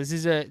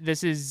Garoppolo.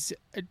 This is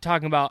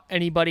talking about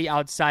anybody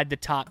outside the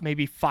top,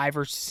 maybe 5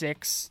 or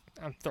 6.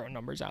 I'm throwing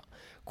numbers out.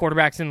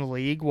 Quarterbacks in the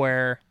league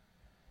where,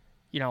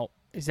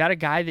 is that a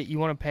guy that you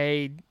want to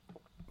pay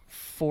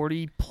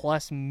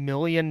 $40+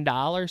 million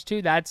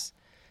to? That's.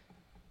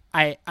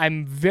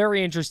 I'm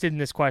very interested in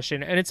this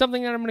question, and it's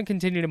something that I'm going to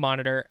continue to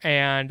monitor,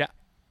 and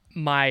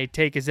my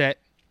take is that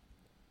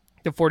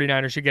the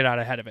 49ers should get out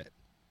ahead of it.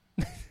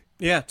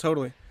 Yeah,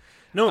 totally.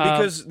 No,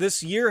 because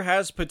this year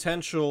has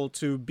potential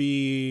to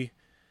be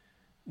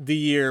the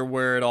year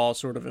where it all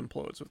sort of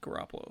implodes with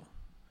Garoppolo.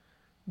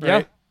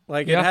 Right?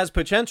 Yeah. It has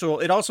potential.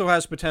 It also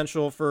has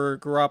potential for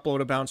Garoppolo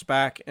to bounce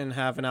back and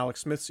have an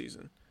Alex Smith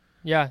season.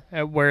 Yeah,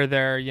 where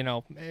they're,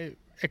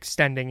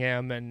 extending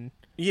him and...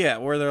 Yeah,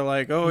 where they're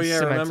like, oh, yeah,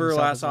 remember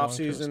last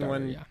offseason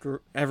when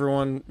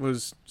everyone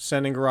was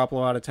sending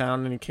Garoppolo out of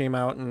town and he came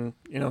out and,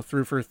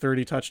 threw for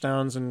 30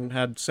 touchdowns and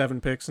had 7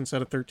 picks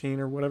instead of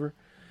 13 or whatever?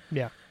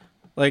 Yeah.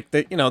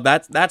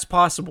 That's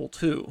possible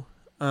too.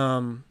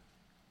 But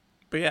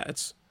yeah,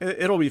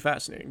 it'll be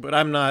fascinating. But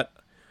I'm not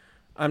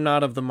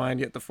of the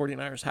mind yet the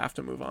 49ers have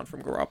to move on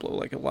from Garoppolo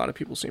like a lot of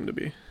people seem to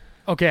be.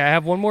 Okay, I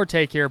have one more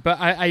take here, but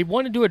I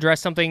wanted to address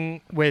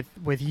something with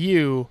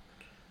you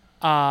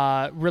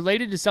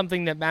related to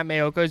something that Matt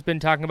Maiocco has been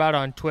talking about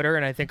on Twitter,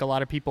 and I think a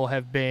lot of people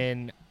have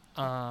been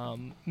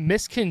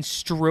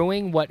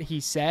misconstruing what he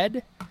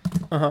said.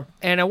 Uh-huh.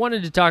 And I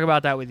wanted to talk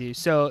about that with you.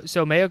 So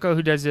Maiocco,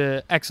 who does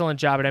an excellent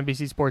job at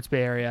NBC Sports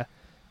Bay Area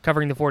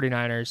covering the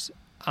 49ers,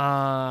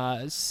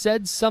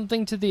 said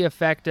something to the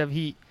effect of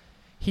he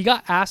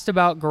got asked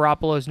about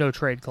Garoppolo's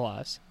no-trade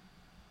clause.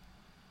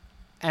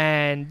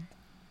 And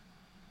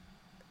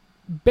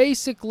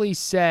basically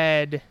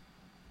said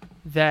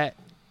that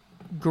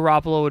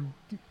Garoppolo would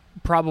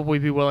probably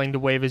be willing to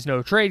waive his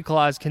no-trade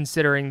clause,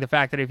 considering the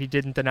fact that if he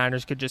didn't, the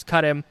Niners could just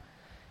cut him,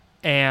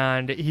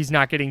 and he's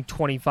not getting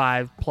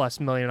 $25+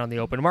 million on the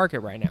open market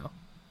right now.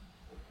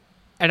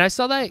 And I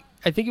saw that,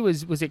 I think it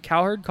was it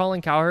Cowherd?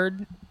 Colin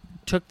Cowherd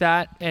took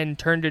that and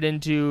turned it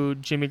into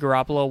Jimmy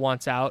Garoppolo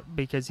wants out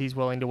because he's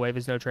willing to waive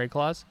his no-trade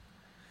clause.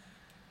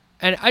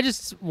 And I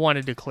just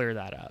wanted to clear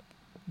that up,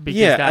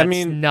 because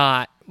that's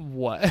not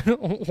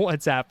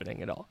what's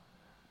happening at all.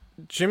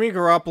 Jimmy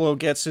Garoppolo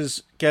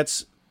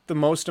gets the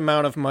most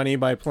amount of money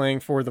by playing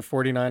for the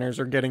 49ers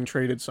or getting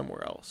traded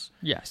somewhere else.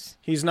 Yes.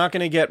 He's not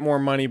going to get more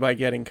money by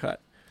getting cut.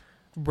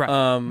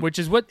 Right. Which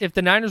is what, if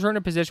the Niners were in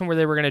a position where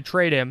they were going to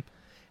trade him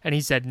and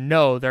he said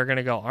no, they're going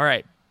to go, all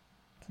right,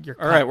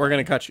 we're going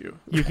to cut you.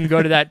 You can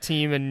go to that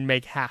team and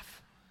make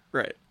half.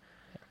 Right.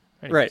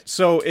 Anyways. Right.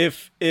 So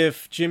if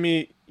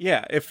the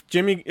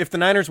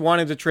Niners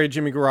wanted to trade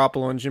Jimmy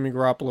Garoppolo and Jimmy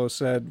Garoppolo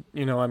said,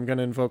 I'm going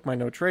to invoke my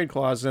no trade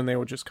clause, then they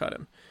would just cut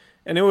him.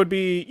 And it would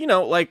be,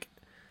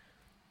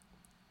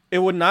 it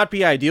would not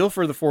be ideal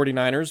for the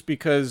 49ers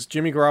because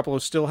Jimmy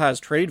Garoppolo still has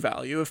trade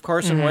value. If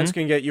Carson Wentz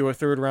can get you a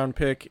third-round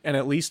pick and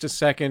at least a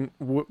second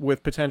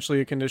with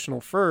potentially a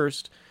conditional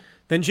first,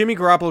 then Jimmy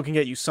Garoppolo can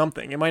get you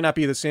something. It might not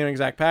be the same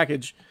exact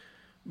package,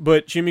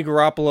 but Jimmy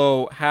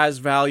Garoppolo has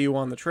value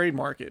on the trade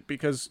market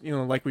because,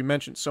 like we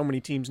mentioned, so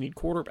many teams need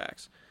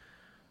quarterbacks.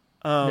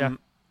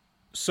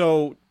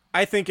 So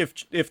I think if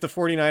the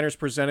 49ers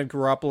presented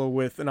Garoppolo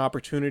with an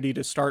opportunity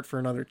to start for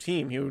another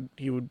team,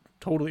 he would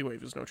totally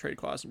waive his no trade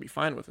clause and be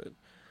fine with it.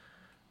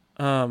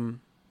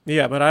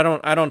 But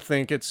I don't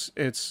think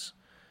it's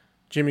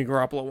Jimmy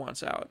Garoppolo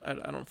wants out. I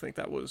don't think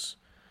that was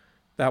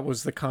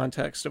the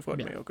context of what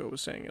Mayoko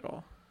was saying at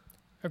all.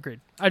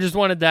 Agreed. I just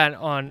wanted that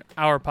on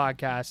our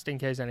podcast in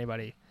case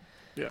anybody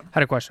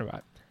had a question about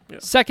it. Yeah.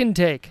 Second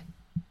take.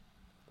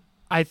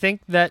 I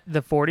think that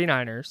the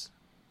 49ers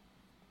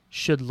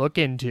should look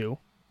into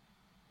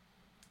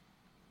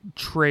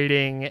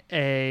trading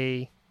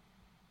a.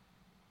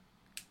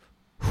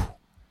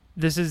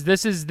 This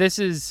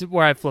is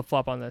where I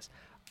flip-flop on this.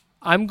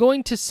 I'm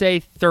going to say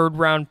third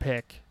round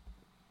pick,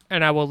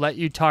 and I will let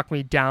you talk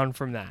me down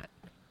from that.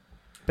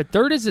 But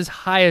third is as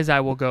high as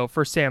I will go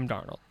for Sam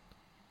Darnold.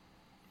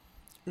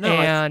 No,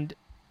 and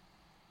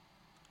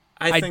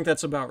I think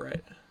that's about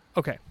right.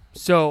 Okay,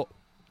 so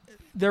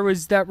there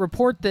was that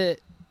report that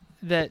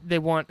they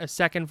want a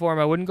second for him.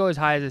 I wouldn't go as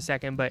high as a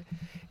second, but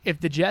if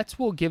the Jets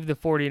will give the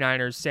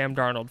 49ers Sam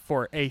Darnold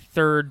for a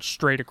third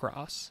straight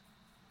across,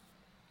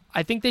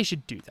 I think they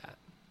should do that.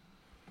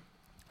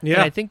 Yeah.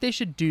 And I think they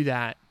should do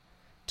that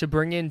to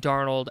bring in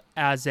Darnold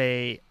as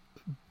a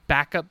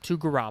backup to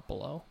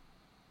Garoppolo.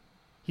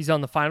 He's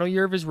on the final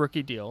year of his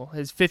rookie deal.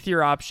 His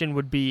fifth-year option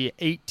would be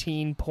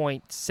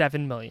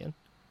 $18.7 million.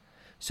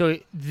 So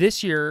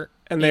this year...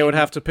 And they would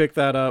have to pick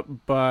that up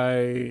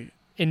by...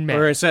 In May.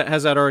 Or has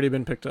that already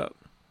been picked up?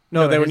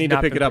 No, they would need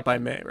to pick it up by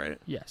May, right?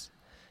 Yes.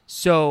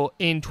 So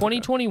in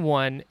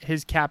 2021,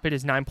 his cap hit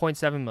is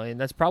 $9.7 million.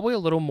 That's probably a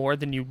little more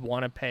than you'd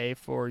want to pay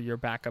for your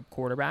backup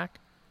quarterback.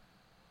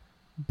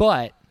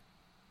 But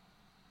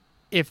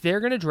if they're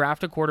going to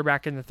draft a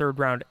quarterback in the third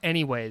round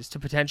anyways to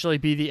potentially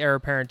be the heir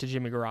apparent to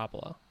Jimmy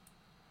Garoppolo,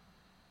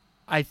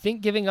 I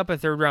think giving up a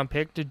third-round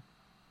pick to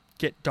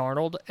get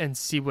Darnold and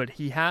see what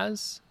he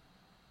has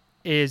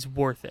is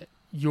worth it.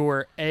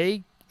 You're,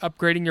 A,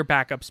 upgrading your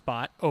backup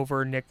spot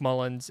over Nick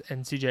Mullins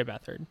and CJ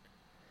Beathard.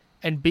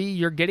 And B,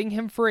 you're getting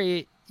him for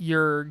a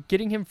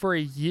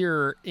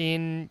year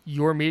in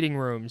your meeting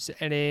rooms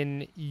and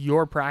in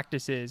your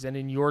practices and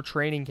in your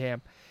training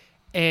camp.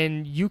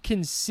 And you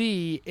can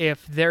see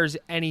if there's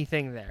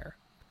anything there.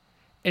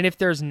 And if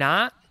there's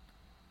not,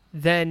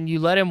 then you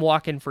let him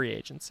walk in free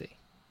agency.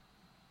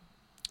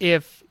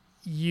 If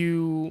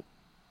you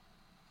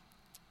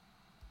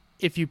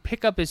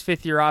pick up his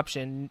fifth-year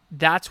option,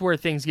 that's where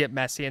things get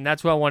messy, and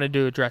that's why I wanted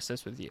to address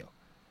this with you.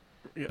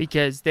 Yeah.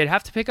 Because they'd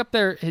have to pick up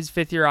his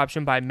fifth-year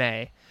option by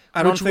May.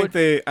 I don't think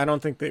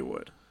they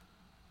would.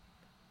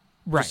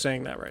 Right. Just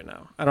saying that right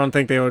now. I don't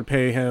think they would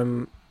pay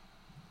him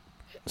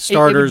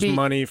starters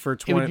money for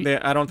 20.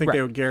 I don't think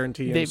they would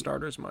guarantee him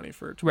starters money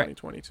for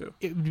 2022. Right.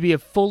 It would be a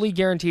fully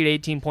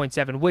guaranteed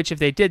 18.7. Which, if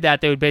they did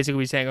that, they would basically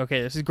be saying,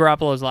 "Okay, this is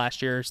Garoppolo's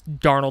last year.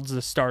 Darnold's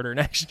the starter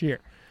next year,"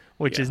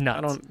 which is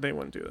nuts. They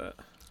wouldn't do that.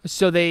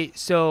 So they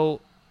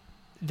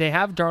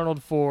have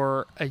Darnold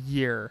for a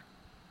year,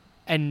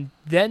 and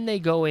then they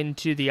go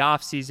into the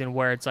offseason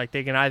where it's like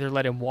they can either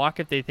let him walk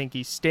if they think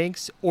he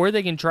stinks, or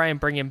they can try and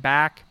bring him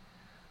back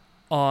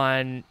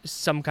on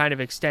some kind of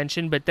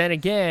extension. But then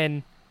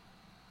again,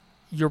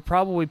 you're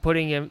probably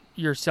putting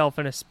yourself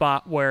in a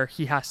spot where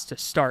he has to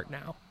start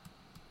now,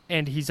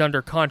 and he's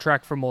under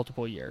contract for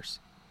multiple years,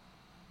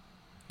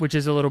 which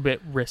is a little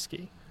bit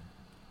risky.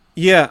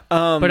 Yeah,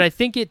 but I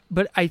think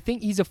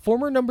he's a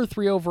former number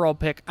 3 overall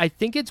pick. I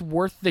think it's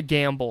worth the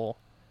gamble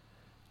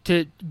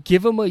to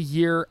give him a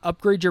year,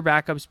 upgrade your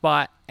backup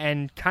spot,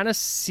 and kind of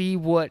see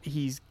what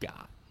he's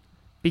got.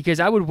 Because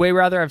I would way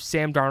rather have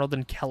Sam Darnold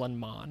than Kellen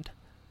Mond.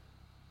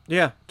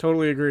 Yeah,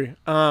 totally agree.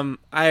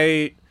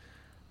 I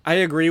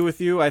agree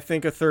with you. I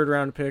think a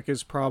third-round pick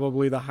is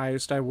probably the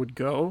highest I would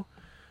go.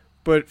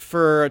 But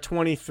for a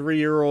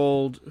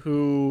 23-year-old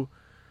who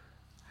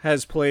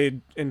has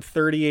played in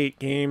 38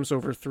 games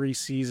over 3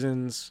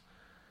 seasons,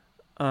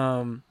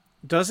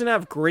 doesn't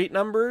have great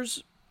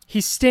numbers.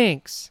 He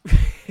stinks.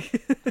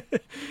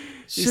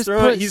 He's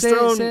thrown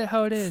say it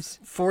how it is.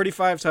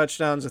 45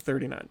 touchdowns to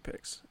 39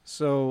 picks.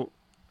 So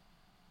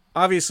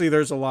obviously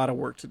there's a lot of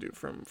work to do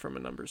from a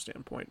numbers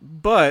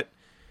standpoint, but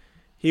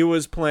he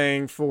was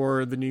playing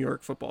for the New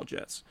York Football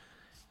Jets.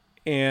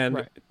 And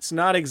Right.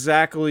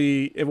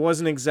 it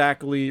wasn't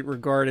exactly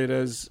regarded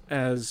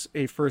as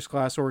a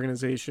first-class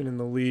organization in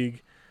the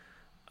league.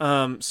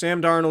 Sam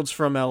Darnold's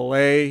from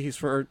LA. He's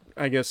from,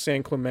 I guess,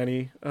 San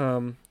Clemente,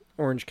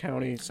 Orange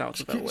County,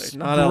 south of LA.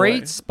 Not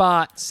Great LA.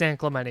 spot, San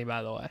Clemente,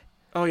 by the way.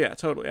 Oh yeah,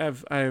 totally.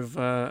 I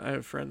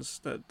have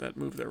friends that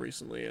moved there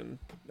recently,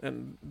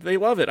 and they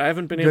love it. I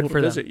haven't been Good able for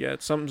to them. visit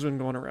yet. Something's been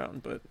going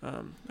around, but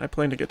I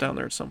plan to get down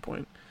there at some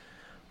point.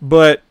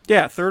 But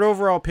yeah, third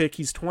overall pick.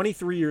 He's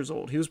 23 years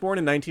old. He was born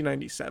in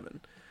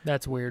 1997,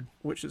 That's weird.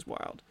 which is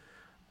wild.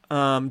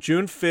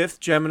 June 5th,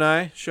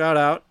 Gemini. Shout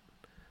out.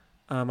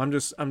 I'm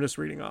just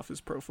reading off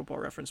his Pro Football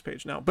Reference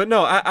page now. But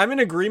no, I'm in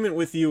agreement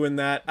with you in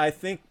that I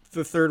think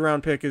the third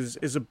round pick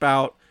is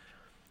about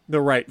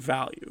the right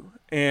value,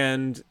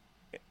 and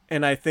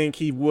I think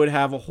he would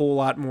have a whole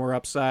lot more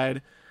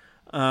upside.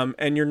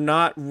 And you're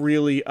not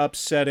really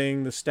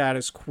upsetting the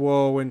status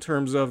quo in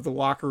terms of the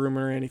locker room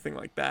or anything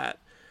like that,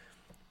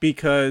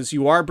 because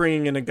you are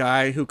bringing in a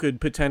guy who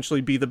could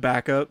potentially be the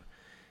backup.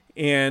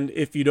 And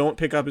if you don't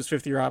pick up his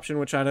fifth-year option,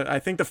 which I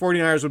think the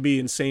 49ers would be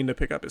insane to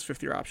pick up his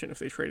fifth-year option if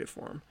they traded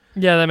for him.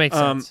 Yeah, that makes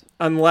sense.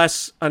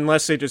 Unless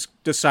they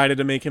just decided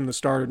to make him the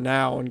starter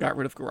now and got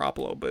rid of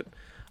Garoppolo. But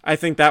I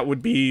think that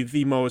would be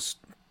the most...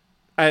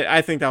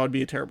 I think that would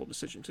be a terrible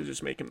decision to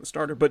just make him the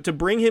starter. But to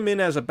bring him in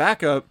as a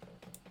backup,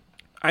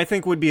 I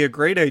think would be a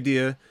great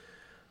idea,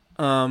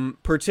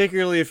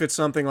 particularly if it's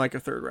something like a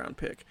third-round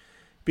pick,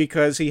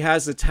 because he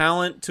has the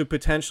talent to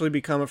potentially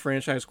become a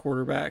franchise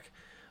quarterback.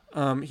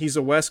 He's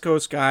a West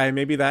Coast guy.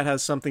 Maybe that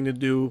has something to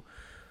do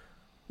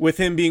with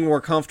him being more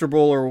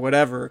comfortable or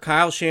whatever.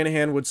 Kyle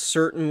Shanahan would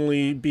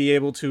certainly be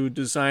able to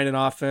design an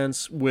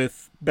offense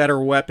with better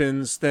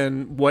weapons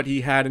than what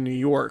he had in New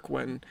York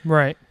when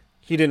Right.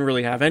 he didn't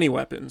really have any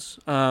weapons.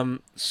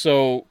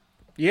 So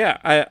yeah,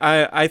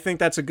 I think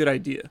that's a good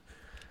idea.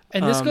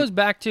 And this goes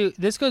back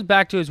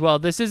to as well.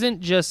 This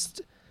isn't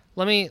just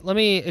let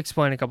me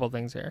explain a couple of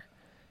things here.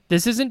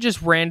 This isn't just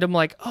random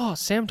like, oh,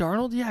 Sam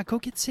Darnold? Yeah, go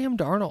get Sam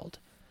Darnold.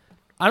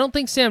 I don't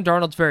think Sam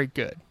Darnold's very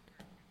good.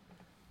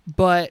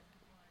 But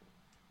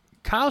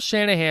Kyle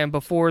Shanahan,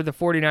 before the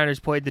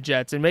 49ers played the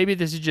Jets, and maybe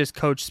this is just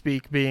coach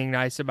speak being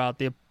nice about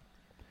the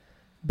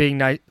being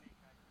nice.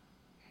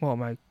 Well,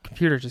 my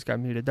computer just got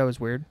muted. That was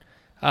weird.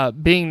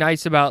 Being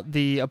nice about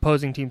the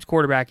opposing team's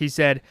quarterback. He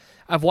said,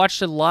 I've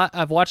watched him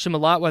a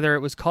lot, whether it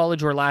was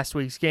college or last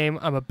week's game.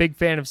 I'm a big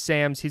fan of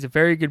Sam's. He's a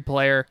very good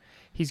player.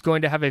 He's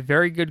going to have a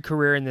very good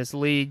career in this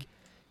league.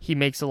 He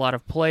makes a lot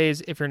of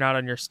plays. If you're not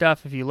on your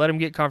stuff, if you let him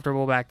get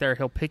comfortable back there,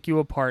 he'll pick you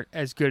apart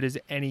as good as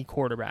any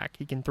quarterback.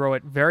 He can throw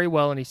it very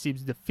well, and he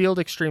sees the field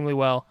extremely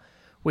well.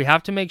 We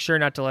have to make sure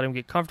not to let him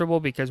get comfortable,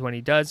 because when he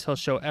does, he'll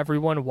show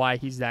everyone why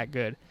he's that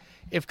good.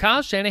 If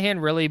Kyle Shanahan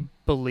really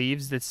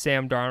believes that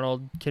Sam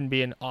Darnold can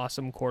be an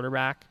awesome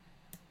quarterback,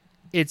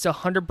 it's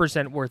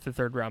 100% worth the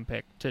third-round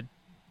pick to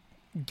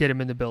get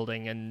him in the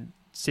building and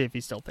see if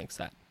he still thinks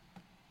that.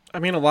 I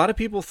mean, a lot of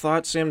people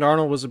thought Sam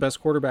Darnold was the best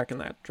quarterback in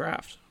that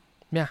draft.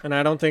 Yeah. And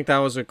I don't think that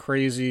was a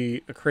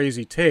crazy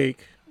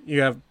take.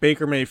 You have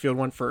Baker Mayfield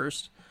went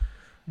first.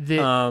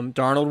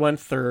 Darnold went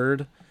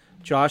third.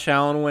 Josh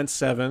Allen went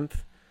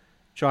seventh.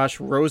 Josh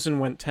Rosen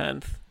went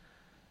 10th.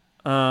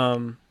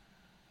 I'm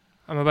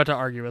about to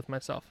argue with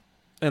myself.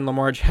 And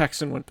Lamar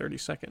Jackson went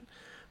 32nd.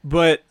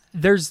 But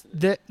there's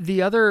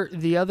the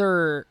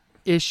other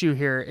issue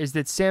here is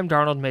that Sam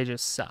Darnold may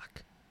just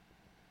suck.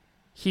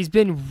 He's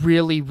been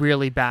really,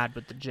 really bad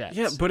with the Jets.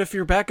 yeah, but if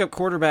your backup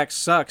quarterback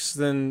sucks,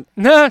 then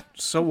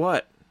so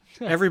what?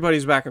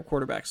 Everybody's backup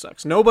quarterback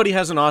sucks. Nobody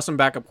has an awesome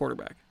backup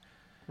quarterback.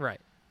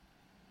 Right.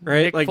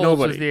 Right? Nick Like Foles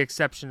nobody. was the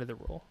exception to the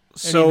rule.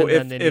 So and even if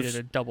then they needed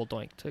a double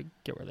doink to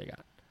get where they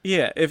got.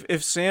 Yeah,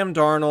 if Sam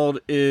Darnold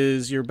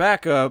is your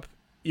backup,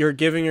 you're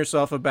giving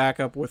yourself a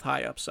backup with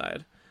high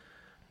upside.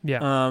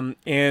 Yeah.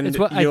 And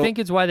I think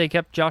it's why they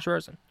kept Josh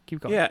Rosen.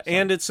 Keep going. Yeah, Sorry.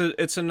 and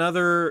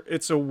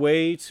it's a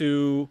way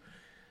to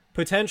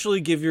potentially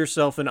give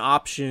yourself an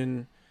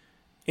option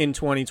in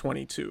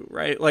 2022,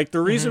 right? Like the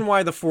reason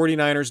why the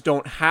 49ers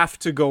don't have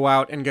to go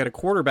out and get a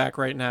quarterback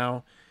right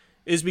now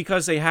is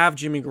because they have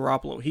Jimmy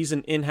Garoppolo. He's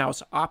an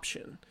in-house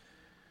option.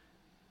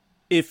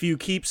 If you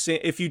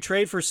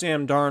trade for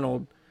Sam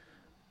Darnold,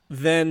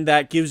 then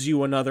that gives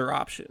you another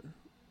option,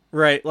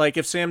 right? Like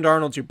if Sam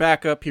Darnold's your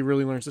backup, he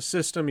really learns the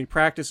system, he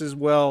practices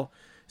well.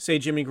 Say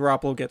Jimmy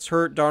Garoppolo gets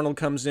hurt, Darnold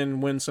comes in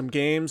and wins some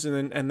games,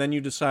 and then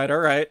you decide, all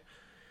right,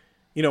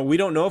 we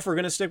don't know if we're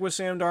going to stick with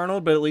Sam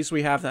Darnold, but at least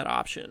we have that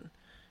option.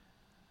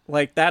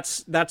 Like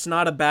that's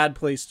not a bad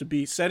place to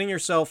be. Setting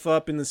yourself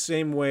up in the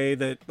same way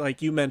that,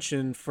 like you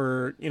mentioned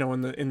for,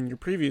 in your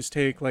previous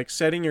take, like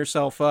setting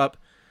yourself up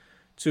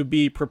to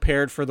be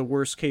prepared for the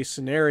worst case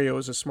scenario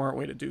is a smart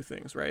way to do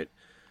things, right?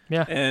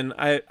 Yeah. And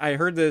I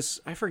heard this,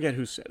 I forget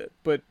who said it,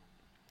 but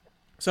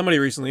somebody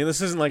recently, and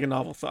this isn't like a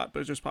novel thought,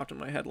 but it just popped in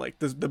my head, like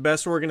the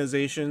best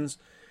organizations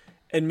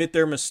admit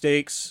their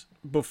mistakes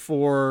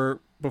before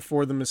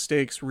the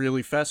mistakes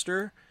really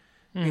fester,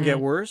 and get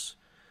worse.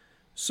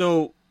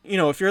 So,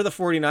 if you're the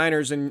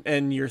 49ers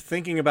and you're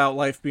thinking about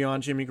life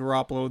beyond Jimmy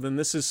Garoppolo, then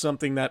this is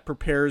something that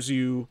prepares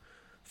you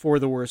for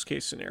the worst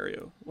case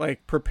scenario.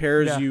 Like,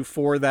 prepares you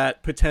for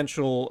that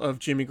potential of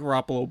Jimmy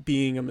Garoppolo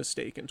being a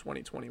mistake in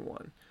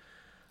 2021.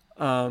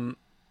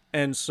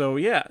 And so,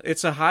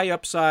 it's a high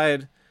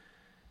upside,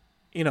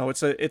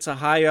 it's a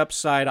high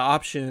upside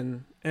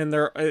option, and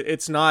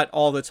it's not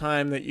all the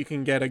time that you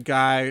can get a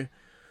guy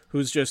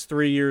who's just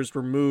 3 years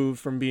removed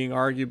from being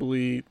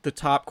arguably the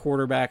top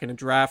quarterback in a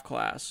draft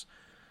class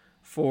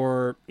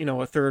for,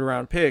 a third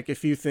round pick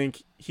if you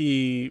think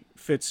he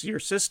fits your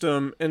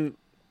system. And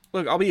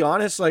look, I'll be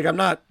honest, like I'm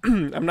not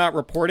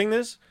reporting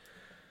this,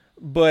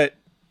 but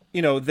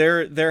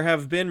there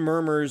have been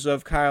murmurs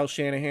of Kyle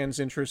Shanahan's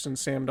interest in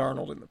Sam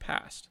Darnold in the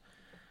past.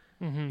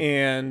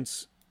 And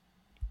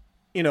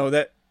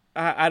that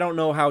I don't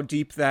know how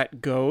deep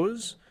that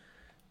goes,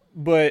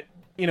 but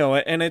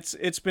and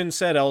it's been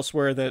said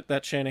elsewhere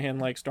that Shanahan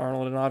likes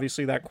Darnold, and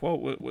obviously that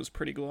quote was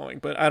pretty glowing.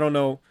 But I don't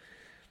know.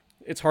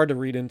 It's hard to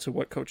read into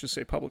what coaches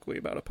say publicly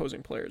about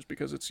opposing players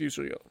because it's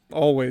usually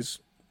always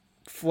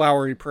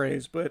flowery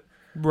praise. But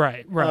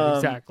right,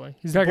 exactly.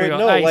 He's not going to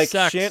go. Like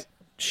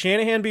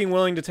Shanahan being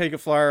willing to take a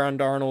flyer on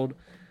Darnold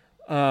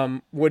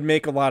would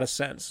make a lot of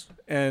sense,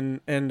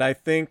 and I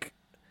think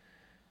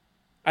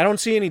I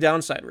don't see any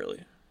downside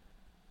really.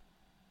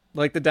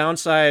 Like the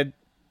downside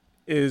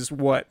is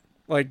what?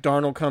 Like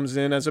Darnold comes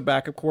in as a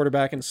backup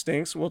quarterback and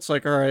stinks. Well, it's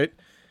like, all right,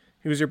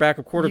 he was your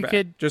backup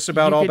quarterback. Just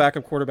about all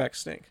backup quarterbacks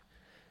stink.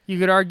 You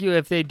could argue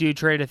if they do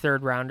trade a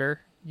third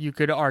rounder, you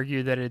could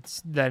argue that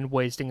it's then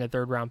wasting a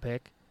third round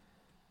pick.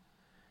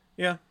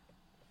 Yeah.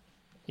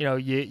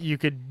 You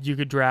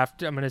could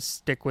draft. I'm going to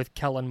stick with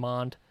Kellen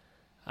Mond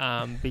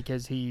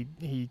because he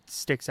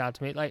sticks out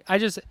to me. Like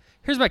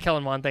here's my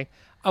Kellen Mond thing.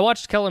 I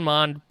watched Kellen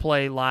Mond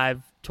play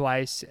live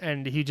twice,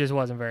 and he just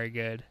wasn't very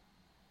good.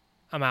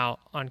 I'm out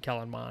on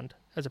Kellen Mond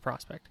as a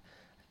prospect.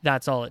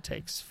 That's all it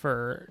takes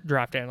for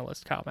draft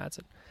analyst Kyle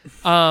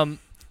Madsen.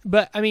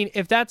 But I mean,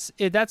 if that's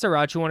a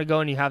route you want to go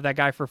and you have that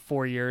guy for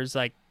 4 years,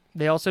 like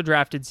they also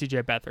drafted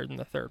CJ Beathard in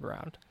the third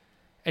round,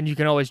 and you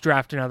can always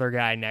draft another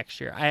guy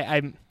next year.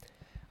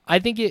 I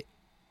think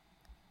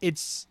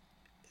it's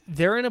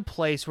they're in a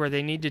place where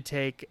they need to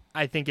take,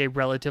 I think, a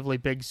relatively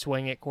big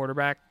swing at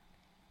quarterback,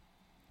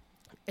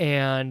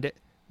 and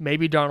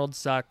maybe Darnold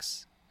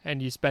sucks,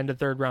 and you spend a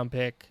third round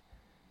pick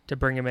to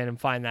bring him in and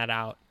find that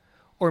out.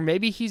 Or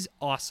maybe he's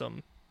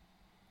awesome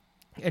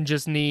and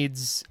just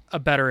needs a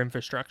better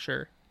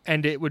infrastructure,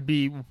 and it would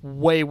be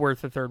way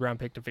worth a third round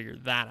pick to figure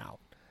that out.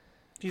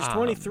 He's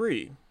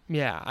 23.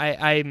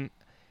 Yeah,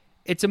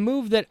 it's a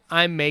move that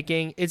I'm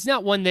making. It's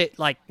not one that,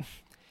 like,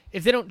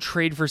 if they don't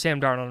trade for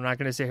Sam Darnold, I'm not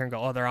going to sit here and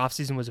go, oh, their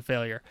offseason was a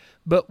failure.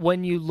 But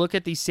when you look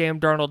at the Sam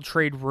Darnold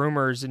trade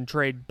rumors and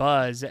trade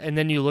buzz, and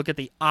then you look at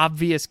the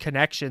obvious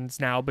connections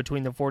now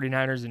between the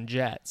 49ers and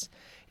Jets,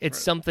 it's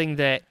something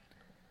that,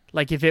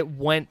 like, if it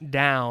went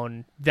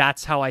down,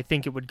 that's how I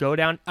think it would go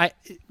down.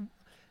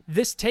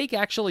 This take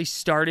actually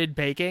started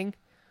baking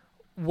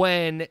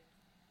when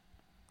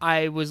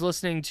I was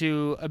listening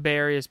to a Bay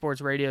Area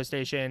sports radio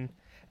station,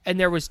 and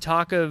there was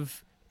talk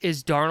of,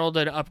 is Darnold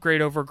an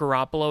upgrade over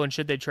Garoppolo, and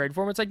should they trade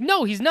for him? It's like,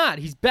 no, he's not.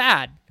 He's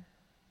bad.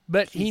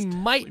 But he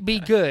might be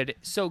good.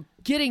 So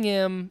getting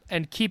him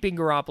and keeping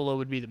Garoppolo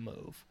would be the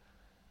move.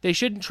 They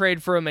shouldn't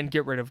trade for him and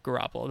get rid of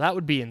Garoppolo. That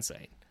would be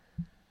insane.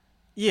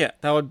 Yeah,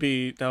 that would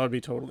be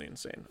totally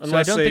insane.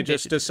 Unless they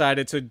just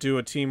decided to do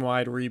a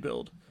team-wide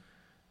rebuild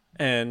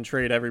and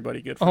trade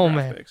everybody good for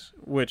draft picks,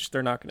 which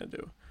they're not going to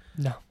do.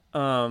 No.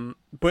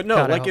 But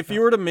no, like if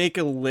you were to make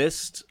a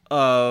list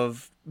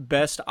of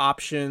best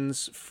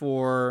options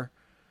for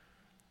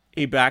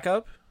a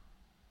backup,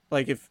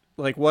 like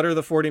what are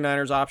the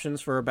 49ers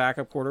options for a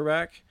backup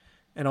quarterback?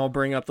 And I'll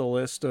bring up the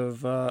list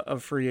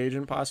of free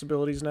agent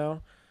possibilities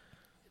now.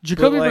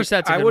 Jacoby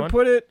Brissett's a good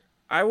one.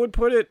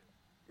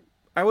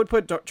 I would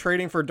put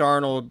trading for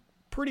Darnold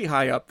pretty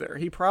high up there.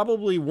 He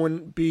probably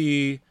wouldn't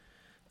be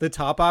the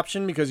top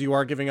option because you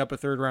are giving up a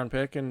third round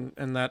pick, and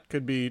that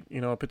could be,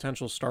 a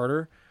potential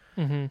starter.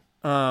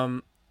 Mm-hmm.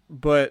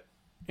 But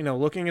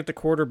looking at the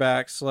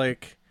quarterbacks,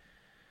 like,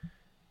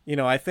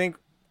 I think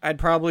I'd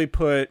probably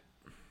put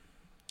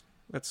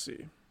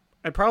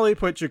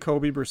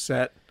Jacoby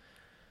Brissett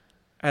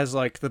as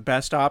like the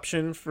best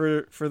option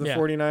for the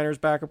 49ers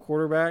backup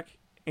quarterback.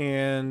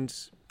 And,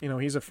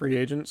 he's a free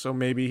agent, so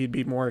maybe he'd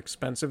be more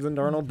expensive than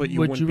Darnold, but you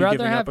wouldn't be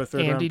giving up a third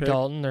round pick. Would you rather have Andy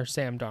Dalton or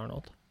Sam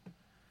Darnold?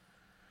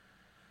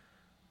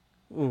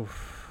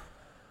 Oof.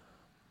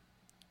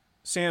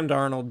 Sam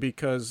Darnold,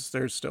 because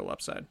there's still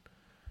upside.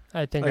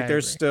 I think like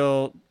there's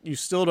still, you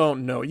still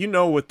don't know. You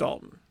know with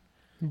Dalton.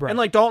 Right. And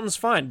like Dalton's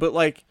fine, but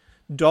like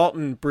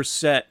Dalton,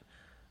 Brissett,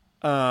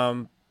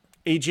 AJ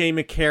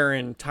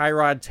McCarron,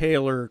 Tyrod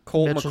Taylor,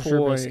 Colt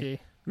McCoy,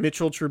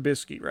 Mitchell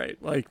Trubisky,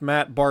 right? Like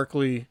Matt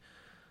Barkley,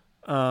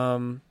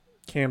 Cam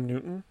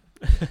Newton,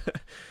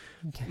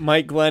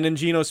 Mike Glenn, and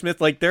Geno Smith.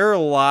 Like there are a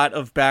lot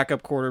of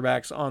backup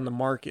quarterbacks on the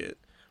market,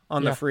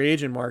 on the free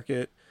agent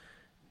market.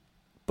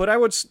 But I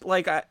would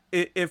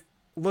if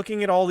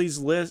looking at all these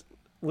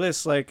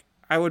lists, like,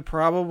 I would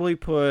probably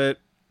put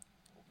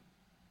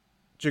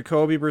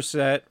Jacoby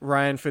Brissett,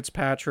 Ryan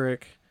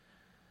Fitzpatrick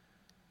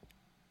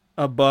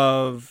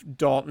above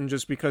Dalton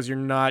just because you're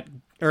not,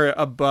 or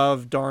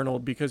above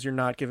Darnold because you're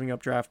not giving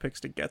up draft picks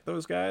to get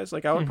those guys.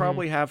 Like, I would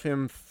probably have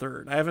him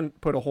third. I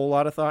haven't put a whole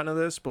lot of thought into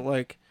this, but,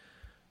 like,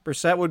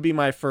 Brissett would be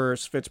my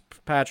first,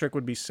 Fitzpatrick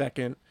would be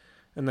second,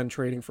 and then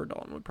trading for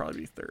Dalton would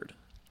probably be third.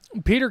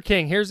 Peter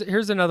King,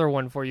 here's another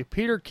one for you.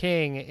 Peter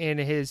King, in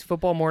his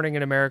Football Morning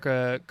in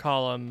America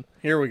column,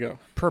 here we go,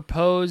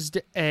 proposed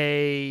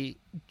a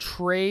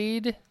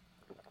trade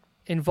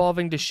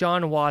involving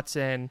Deshaun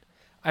Watson.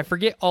 I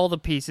forget all the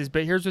pieces,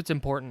 but here's what's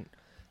important.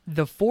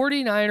 The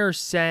 49ers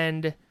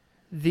send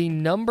the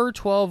number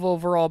 12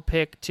 overall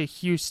pick to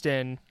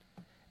Houston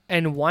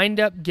and wind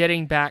up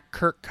getting back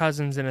Kirk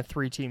Cousins in a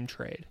 3-team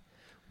trade.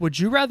 Would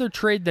you rather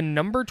trade the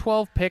number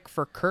 12 pick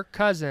for Kirk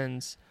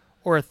Cousins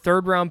or a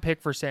 3rd-round pick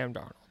for Sam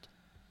Darnold?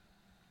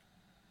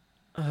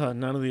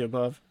 None of the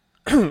above.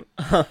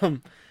 I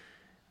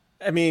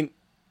mean,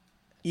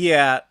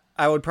 yeah,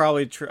 I would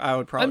probably.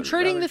 I'm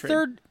trading the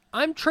third.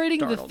 I'm trading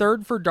Darnold. The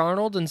third for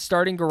Darnold and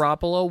starting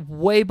Garoppolo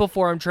way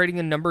before I'm trading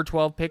the number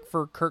 12 pick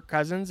for Kirk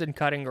Cousins and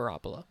cutting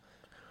Garoppolo,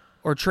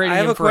 or trading. I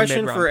have him a for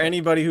question a for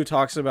anybody who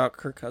talks about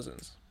Kirk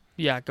Cousins.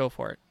 Yeah, go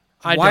for it.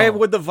 Why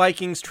would the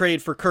Vikings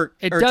trade for Kirk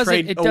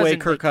trade away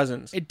Kirk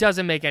Cousins? It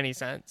doesn't make any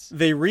sense.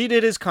 They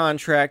redid his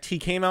contract. He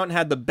came out and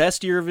had the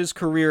best year of his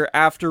career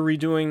after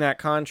redoing that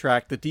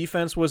contract. The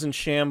defense was in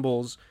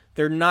shambles.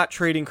 They're not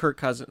trading Kirk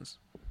Cousins.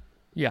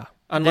 Yeah,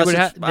 unless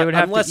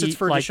it's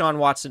for Deshaun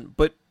Watson.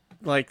 But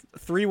like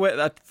three-way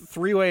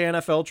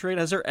NFL trade.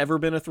 Has there ever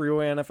been a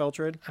 3-way NFL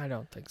trade? I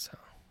don't think so.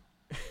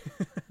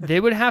 They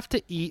would have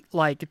to eat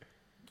like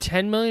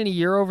 $10 million a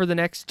year over the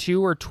next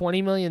 2 or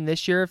 $20 million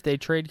this year if they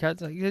trade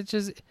cuts. Like, it's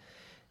just,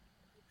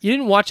 you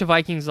didn't watch the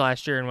Vikings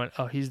last year and went,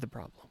 "Oh, he's the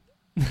problem."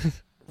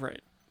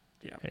 Right.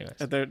 Yeah.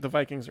 Anyways, the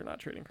Vikings are not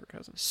trading Kirk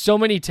Cousins. So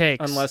many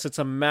takes, unless it's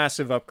a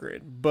massive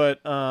upgrade.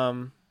 But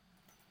no,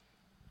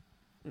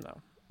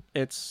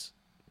 it's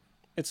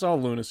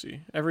all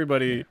lunacy.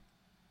 Everybody,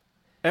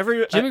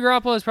 Jimmy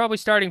Garoppolo is probably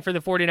starting for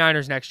the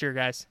 49ers next year,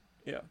 guys.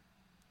 Yeah.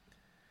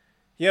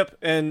 Yep,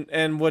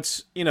 and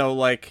what's,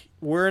 like,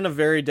 we're in a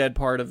very dead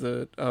part of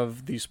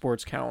the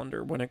sports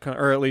calendar when it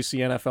or at least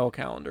the NFL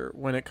calendar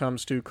when it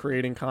comes to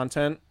creating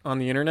content on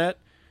the internet.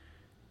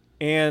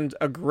 And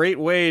a great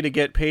way to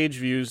get page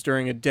views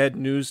during a dead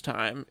news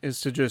time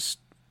is to just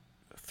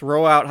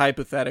throw out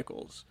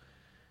hypotheticals.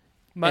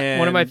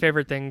 One of my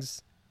favorite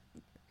things.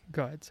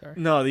 Go ahead, sorry.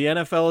 No, the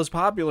NFL is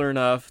popular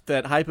enough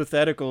that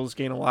hypotheticals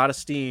gain a lot of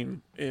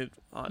steam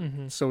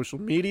on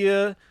social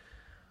media,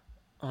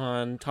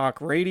 on talk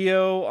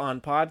radio,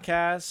 on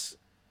podcasts,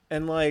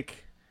 and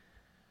like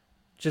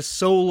just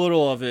so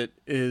little of it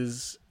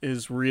is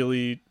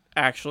really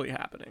actually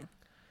happening.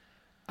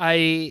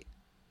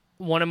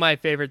 One of my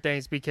favorite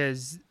things,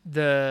 because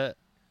this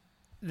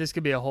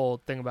could be a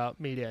whole thing about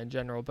media in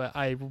general, but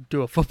I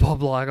do a football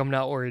blog. I'm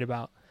not worried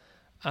about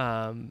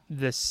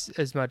this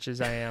as much as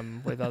I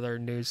am with other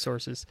news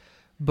sources.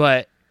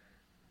 But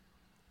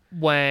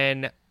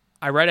when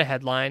I read a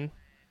headline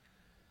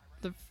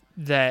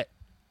that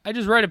I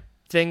just read a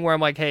thing where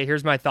I'm like, hey,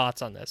 here's my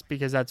thoughts on this,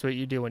 because that's what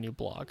you do when you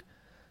blog.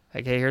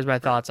 Like, hey, here's my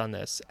thoughts on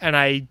this. And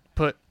I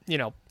put,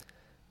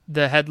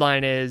 the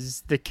headline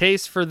is "The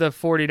Case for the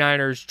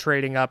 49ers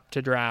Trading Up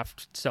to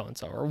Draft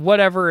So-and-so," or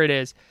whatever it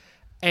is.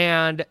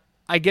 And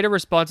I get a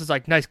response. It's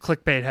like, nice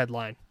clickbait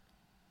headline.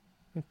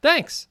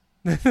 Thanks.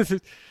 Right.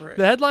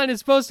 The headline is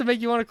supposed to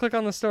make you want to click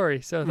on the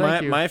story. So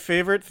thank you. My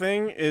favorite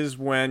thing is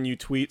when you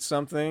tweet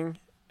something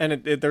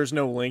and there's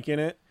no link in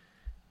it,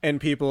 and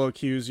people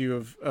accuse you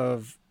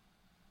of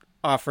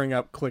offering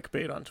up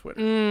clickbait on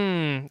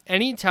Twitter.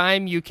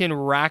 Anytime you can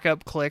rack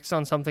up clicks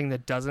on something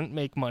that doesn't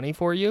make money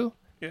for you,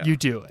 you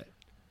do it.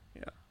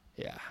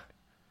 Yeah.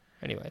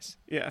 Anyways.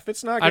 Yeah, if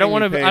it's not getting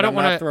paid, I'm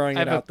not throwing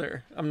it out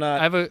there. I'm not.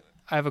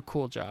 I have a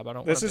cool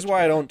job. This is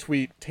why I don't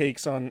tweet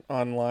takes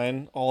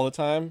online all the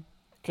time.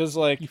 Because,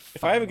 like,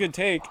 if I have a good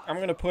take, I'm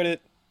going to put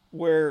it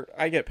where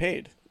I get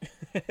paid.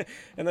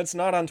 And that's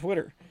not on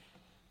Twitter.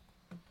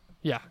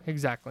 Yeah,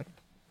 exactly.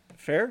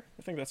 Fair?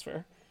 I think that's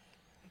fair.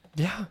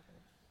 Yeah.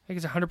 I think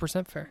it's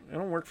 100% fair. I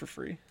don't work for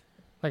free.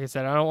 Like I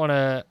said, I don't want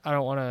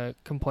to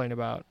complain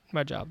about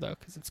my job, though,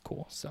 because it's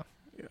cool. So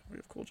yeah, we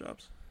have cool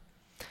jobs.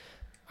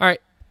 All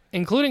right.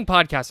 Including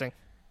podcasting.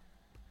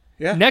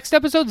 Yeah. Next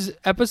episode's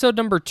episode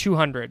number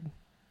 200.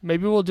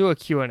 Maybe we'll do a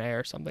Q&A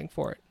or something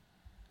for it.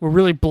 We'll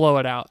really blow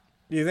it out.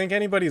 Do you think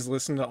anybody's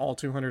listened to all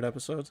 200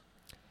 episodes?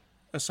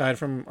 Aside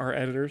from our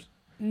editors?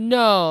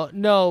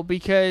 No,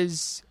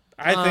 because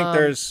I think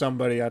there's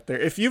somebody out there.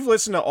 If you've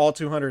listened to all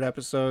 200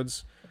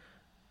 episodes,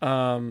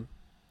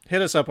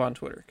 hit us up on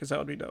Twitter, because that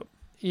would be dope.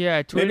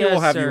 Yeah, Twitter. Maybe we'll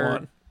have you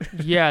on.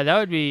 Yeah, that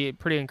would be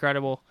pretty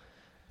incredible.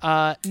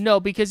 No,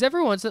 because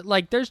everyone's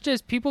like, there's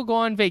just people go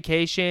on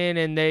vacation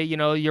and they,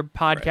 your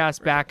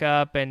podcast back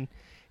up, and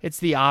it's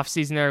the off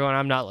season. They're going,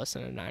 I'm not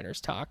listening to Niners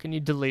talk, and you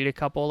delete a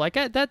couple like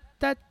that.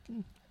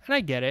 And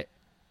I get it.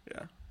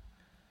 Yeah.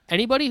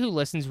 Anybody who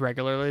listens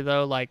regularly,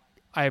 though, like,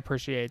 I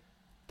appreciate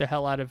the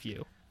hell out of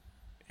you.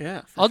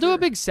 Yeah. I'll do a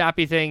big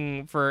sappy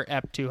thing for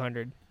EP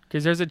 200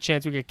 because there's a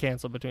chance we get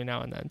canceled between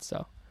now and then.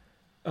 So.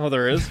 Oh,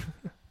 there is?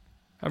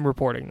 I'm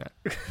reporting that.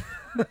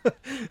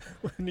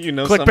 You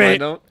know Clickbait. something I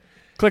don't?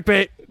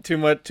 Clickbait.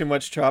 Too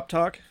much chop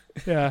talk?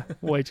 Yeah,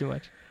 way too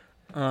much.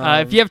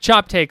 If you have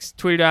chop takes,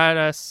 tweet at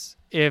us.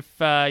 If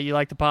you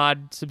like the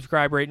pod,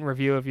 subscribe, rate, and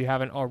review if you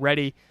haven't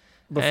already.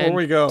 Before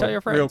we go, tell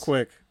your friends.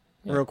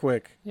 real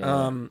quick.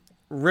 Yeah.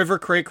 River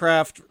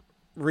Craycraft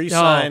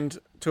re-signed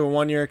to a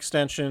 1-year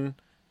extension.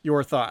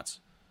 Your thoughts?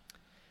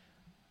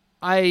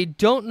 I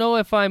don't know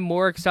if I'm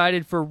more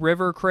excited for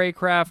River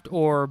Craycraft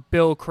or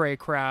Bill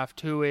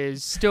Craycraft, who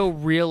is still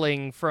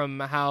reeling from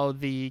how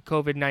the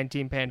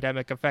COVID-19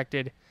 pandemic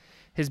affected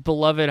his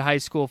beloved high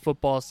school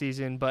football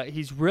season, but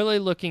he's really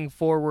looking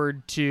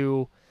forward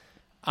to,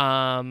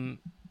 the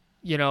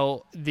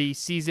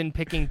season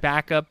picking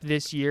back up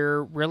this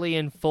year, really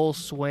in full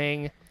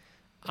swing,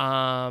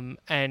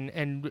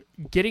 and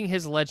getting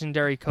his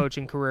legendary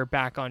coaching career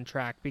back on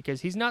track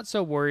because he's not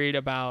so worried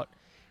about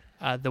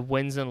the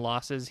wins and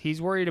losses.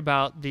 He's worried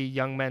about the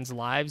young men's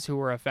lives who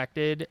were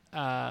affected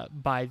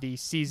by the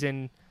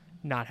season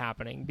not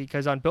happening.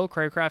 Because on Bill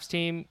Craycraft's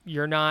team,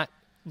 you're not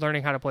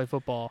learning how to play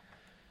football.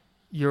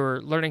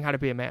 You're learning how to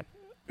be a man.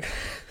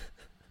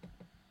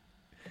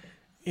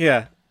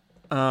 Yeah.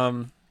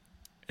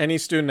 Any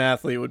student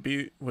athlete would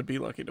be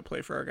lucky to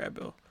play for our guy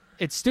Bill.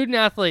 It's student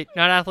athlete,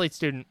 not athlete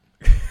student.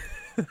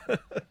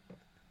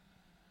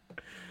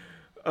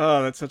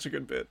 Oh, that's such a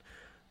good bit.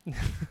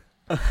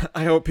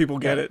 I hope people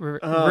get it.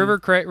 River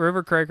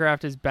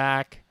Craycraft is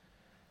back.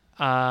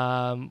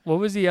 What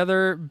was the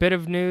other bit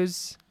of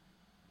news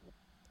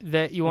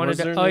that you wanted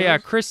to? Oh yeah,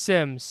 Chris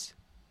Sims.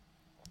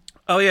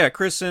 Oh yeah,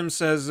 Chris Sims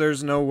says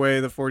there's no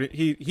way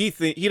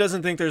he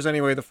doesn't think there's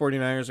any way the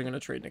 49ers are going to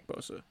trade Nick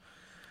Bosa,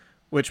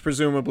 which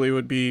presumably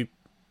would be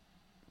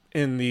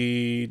in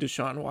the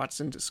Deshaun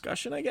Watson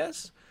discussion, I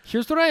guess.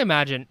 Here's what I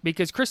imagine,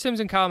 because Chris Sims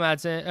and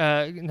Chris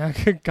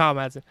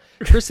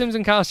Sims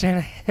and Kyle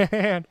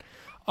Shanahan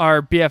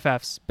are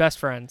BFFs, best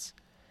friends.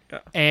 Yeah.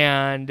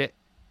 And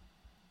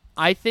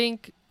I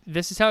think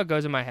this is how it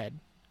goes in my head.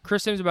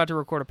 Chris Sims is about to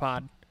record a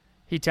pod.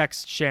 He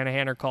texts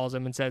Shanahan or calls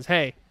him and says,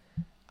 hey,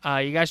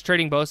 you guys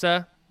trading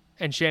Bosa?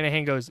 And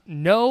Shanahan goes,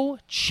 no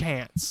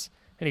chance.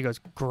 And he goes,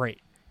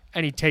 great.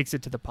 And he takes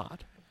it to the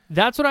pod.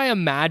 That's what I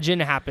imagine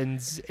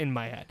happens in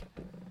my head.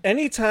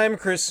 Anytime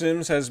Chris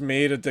Sims has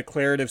made a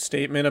declarative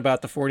statement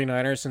about the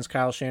 49ers since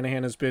Kyle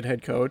Shanahan has been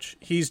head coach,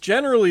 he's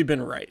generally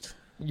been right.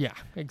 Yeah,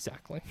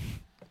 exactly.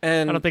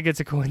 And I don't think it's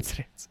a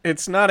coincidence.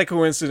 It's not a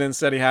coincidence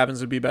that he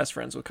happens to be best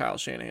friends with Kyle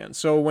Shanahan.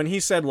 So when he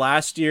said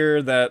last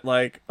year that,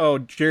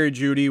 Jerry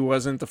Jeudy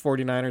wasn't the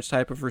 49ers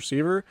type of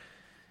receiver,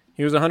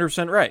 he was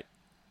 100% right.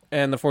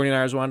 And the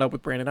 49ers wound up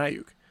with Brandon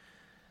Ayuk,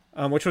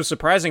 which was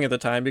surprising at the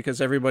time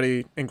because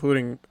everybody,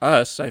 including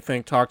us, I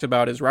think, talked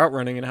about his route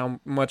running and how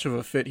much of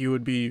a fit he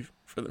would be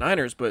for the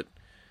Niners, but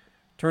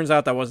turns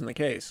out that wasn't the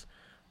case.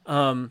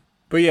 But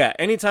yeah,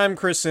 anytime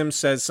Chris Sims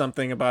says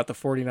something about the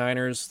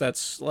 49ers,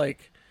 that's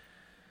like,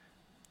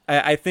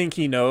 I think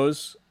he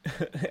knows,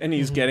 and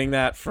he's getting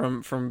that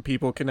from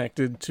people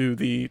connected to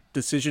the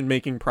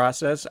decision-making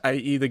process,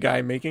 i.e. the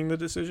guy making the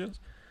decisions.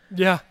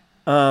 Yeah.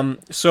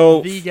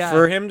 So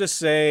for him to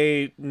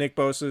say Nick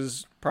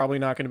Bosa's probably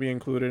not going to be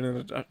included in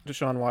the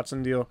Deshaun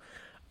Watson deal,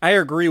 I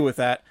agree with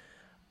that.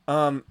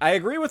 I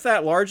agree with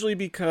that largely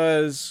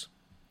because,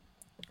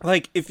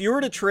 if you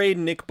were to trade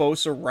Nick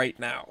Bosa right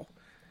now,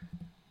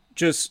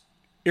 just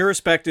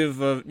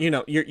irrespective of,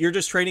 you're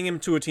just trading him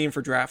to a team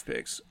for draft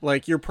picks.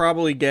 You're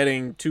probably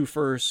getting 2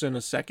 firsts and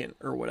a second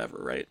or whatever,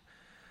 right?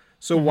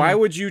 So why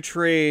would you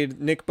trade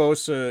Nick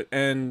Bosa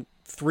and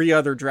 3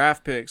 other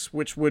draft picks,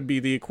 which would be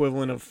the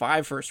equivalent of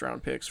 5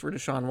 first-round picks for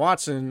Deshaun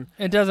Watson?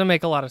 It doesn't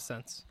make a lot of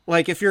sense.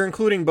 If you're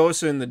including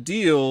Bosa in the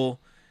deal,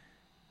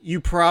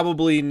 you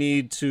probably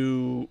need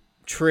to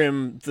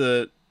trim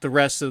the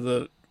rest of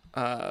the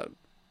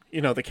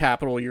the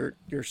capital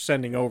you're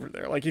sending over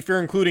there. If you're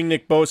including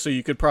Nick Bosa,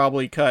 you could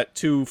probably cut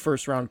 2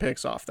 first-round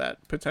picks off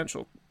that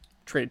potential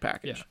trade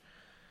package.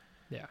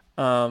 Yeah.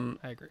 I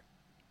agree.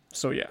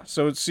 So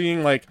it's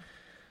seeing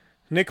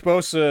Nick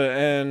Bosa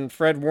and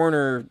Fred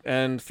Warner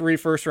and 3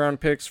 first-round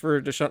picks for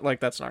Deshaun,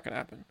 that's not going to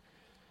happen.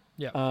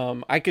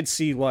 Yeah. I could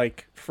see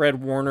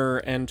Fred Warner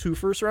and 2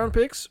 first-round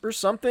picks or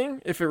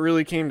something if it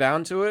really came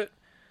down to it.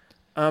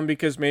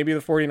 Because maybe the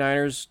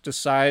 49ers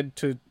decide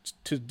to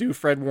do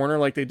Fred Warner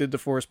like they did to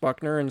Forrest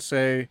Buckner and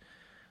say,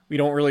 we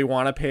don't really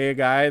want to pay a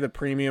guy the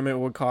premium it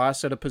would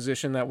cost at a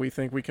position that we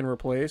think we can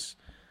replace.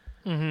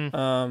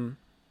 Mm-hmm.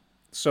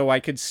 So I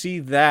could see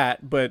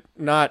that, but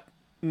not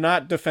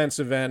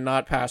defensive end,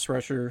 not pass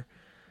rusher,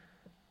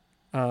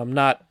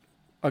 not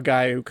a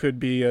guy who could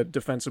be a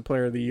defensive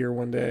player of the year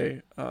one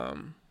day.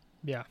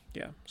 Yeah.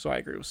 So I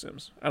agree with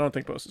Sims. I don't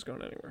think Bosa's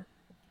going anywhere.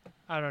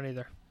 I don't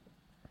either.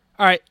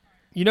 All right.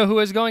 You know who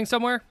is going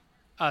somewhere?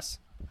 Us.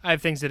 I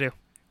have things to do.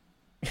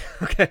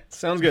 Okay,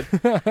 sounds good.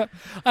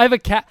 I have a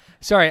cat.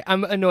 Sorry,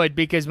 I'm annoyed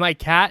because my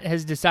cat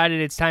has decided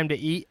it's time to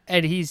eat,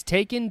 and he's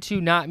taken to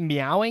not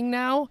meowing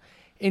now.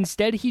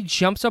 Instead, he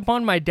jumps up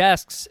on my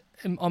desk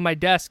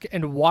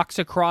and walks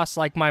across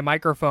like my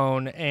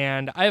microphone,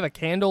 and I have a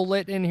candle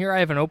lit in here. I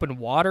have an open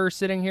water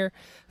sitting here.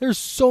 There's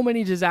so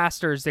many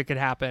disasters that could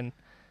happen.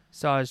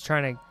 So I was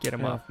trying to get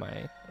him off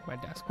my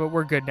desk, but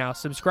we're good now.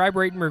 Subscribe,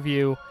 rate, and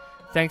review.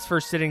 Thanks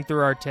for sitting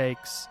through our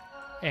takes,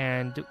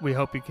 and we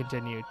hope you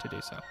continue to do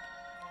so.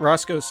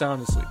 Roscoe's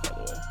sound asleep, by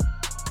the way.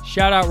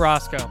 Shout out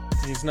Roscoe.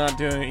 He's not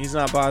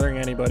bothering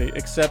anybody,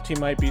 except he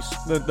might be,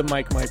 the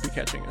mic might be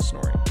catching his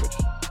snoring, which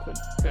could.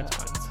 That's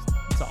fine.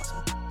 It's awesome.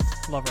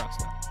 Love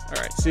Roscoe.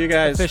 All right, see you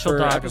guys Official for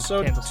dog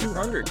episode of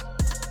 200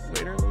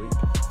 later in the week.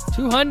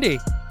 200.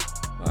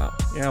 Wow.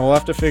 Yeah, we'll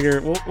have to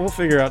we'll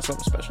figure out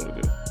something special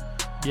to do.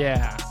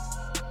 Yeah.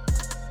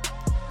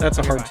 That's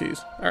a hard bye.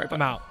 tease. All right, bye.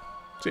 I'm out.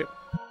 See you.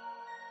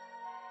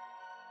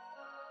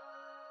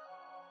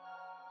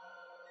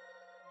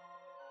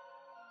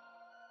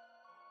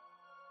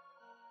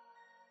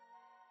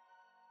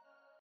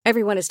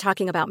 Everyone is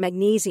talking about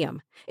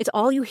magnesium. It's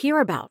all you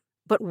hear about.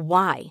 But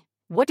why?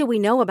 What do we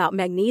know about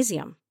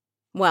magnesium?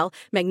 Well,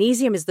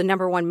 magnesium is the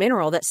number one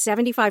mineral that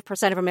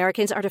 75% of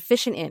Americans are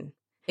deficient in.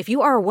 If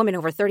you are a woman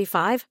over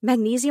 35,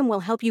 magnesium will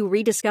help you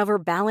rediscover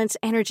balance,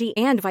 energy,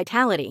 and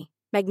vitality.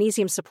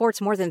 Magnesium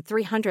supports more than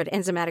 300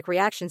 enzymatic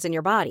reactions in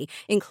your body,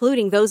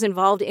 including those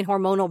involved in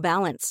hormonal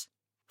balance.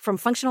 From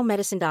functional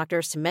medicine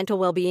doctors to mental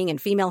well-being and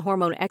female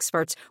hormone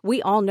experts,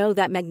 we all know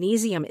that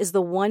magnesium is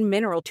the one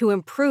mineral to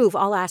improve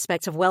all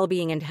aspects of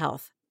well-being and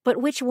health. But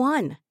which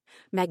one?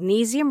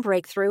 Magnesium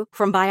Breakthrough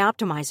from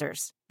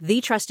Bioptimizers,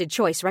 the trusted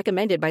choice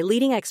recommended by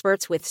leading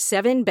experts with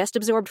 7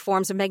 best-absorbed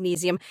forms of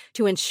magnesium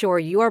to ensure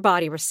your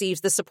body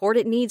receives the support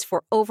it needs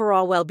for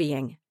overall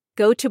well-being.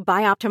 Go to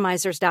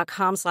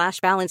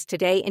bioptimizers.com/balance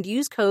today and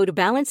use code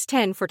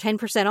BALANCE10 for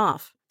 10%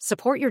 off.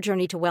 Support your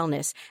journey to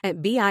wellness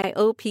at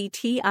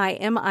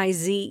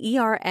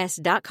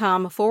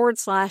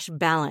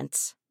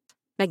bioptimizers.com/balance.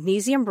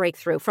 Magnesium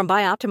Breakthrough from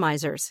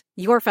Bioptimizers,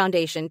 your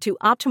foundation to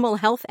optimal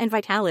health and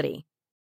vitality.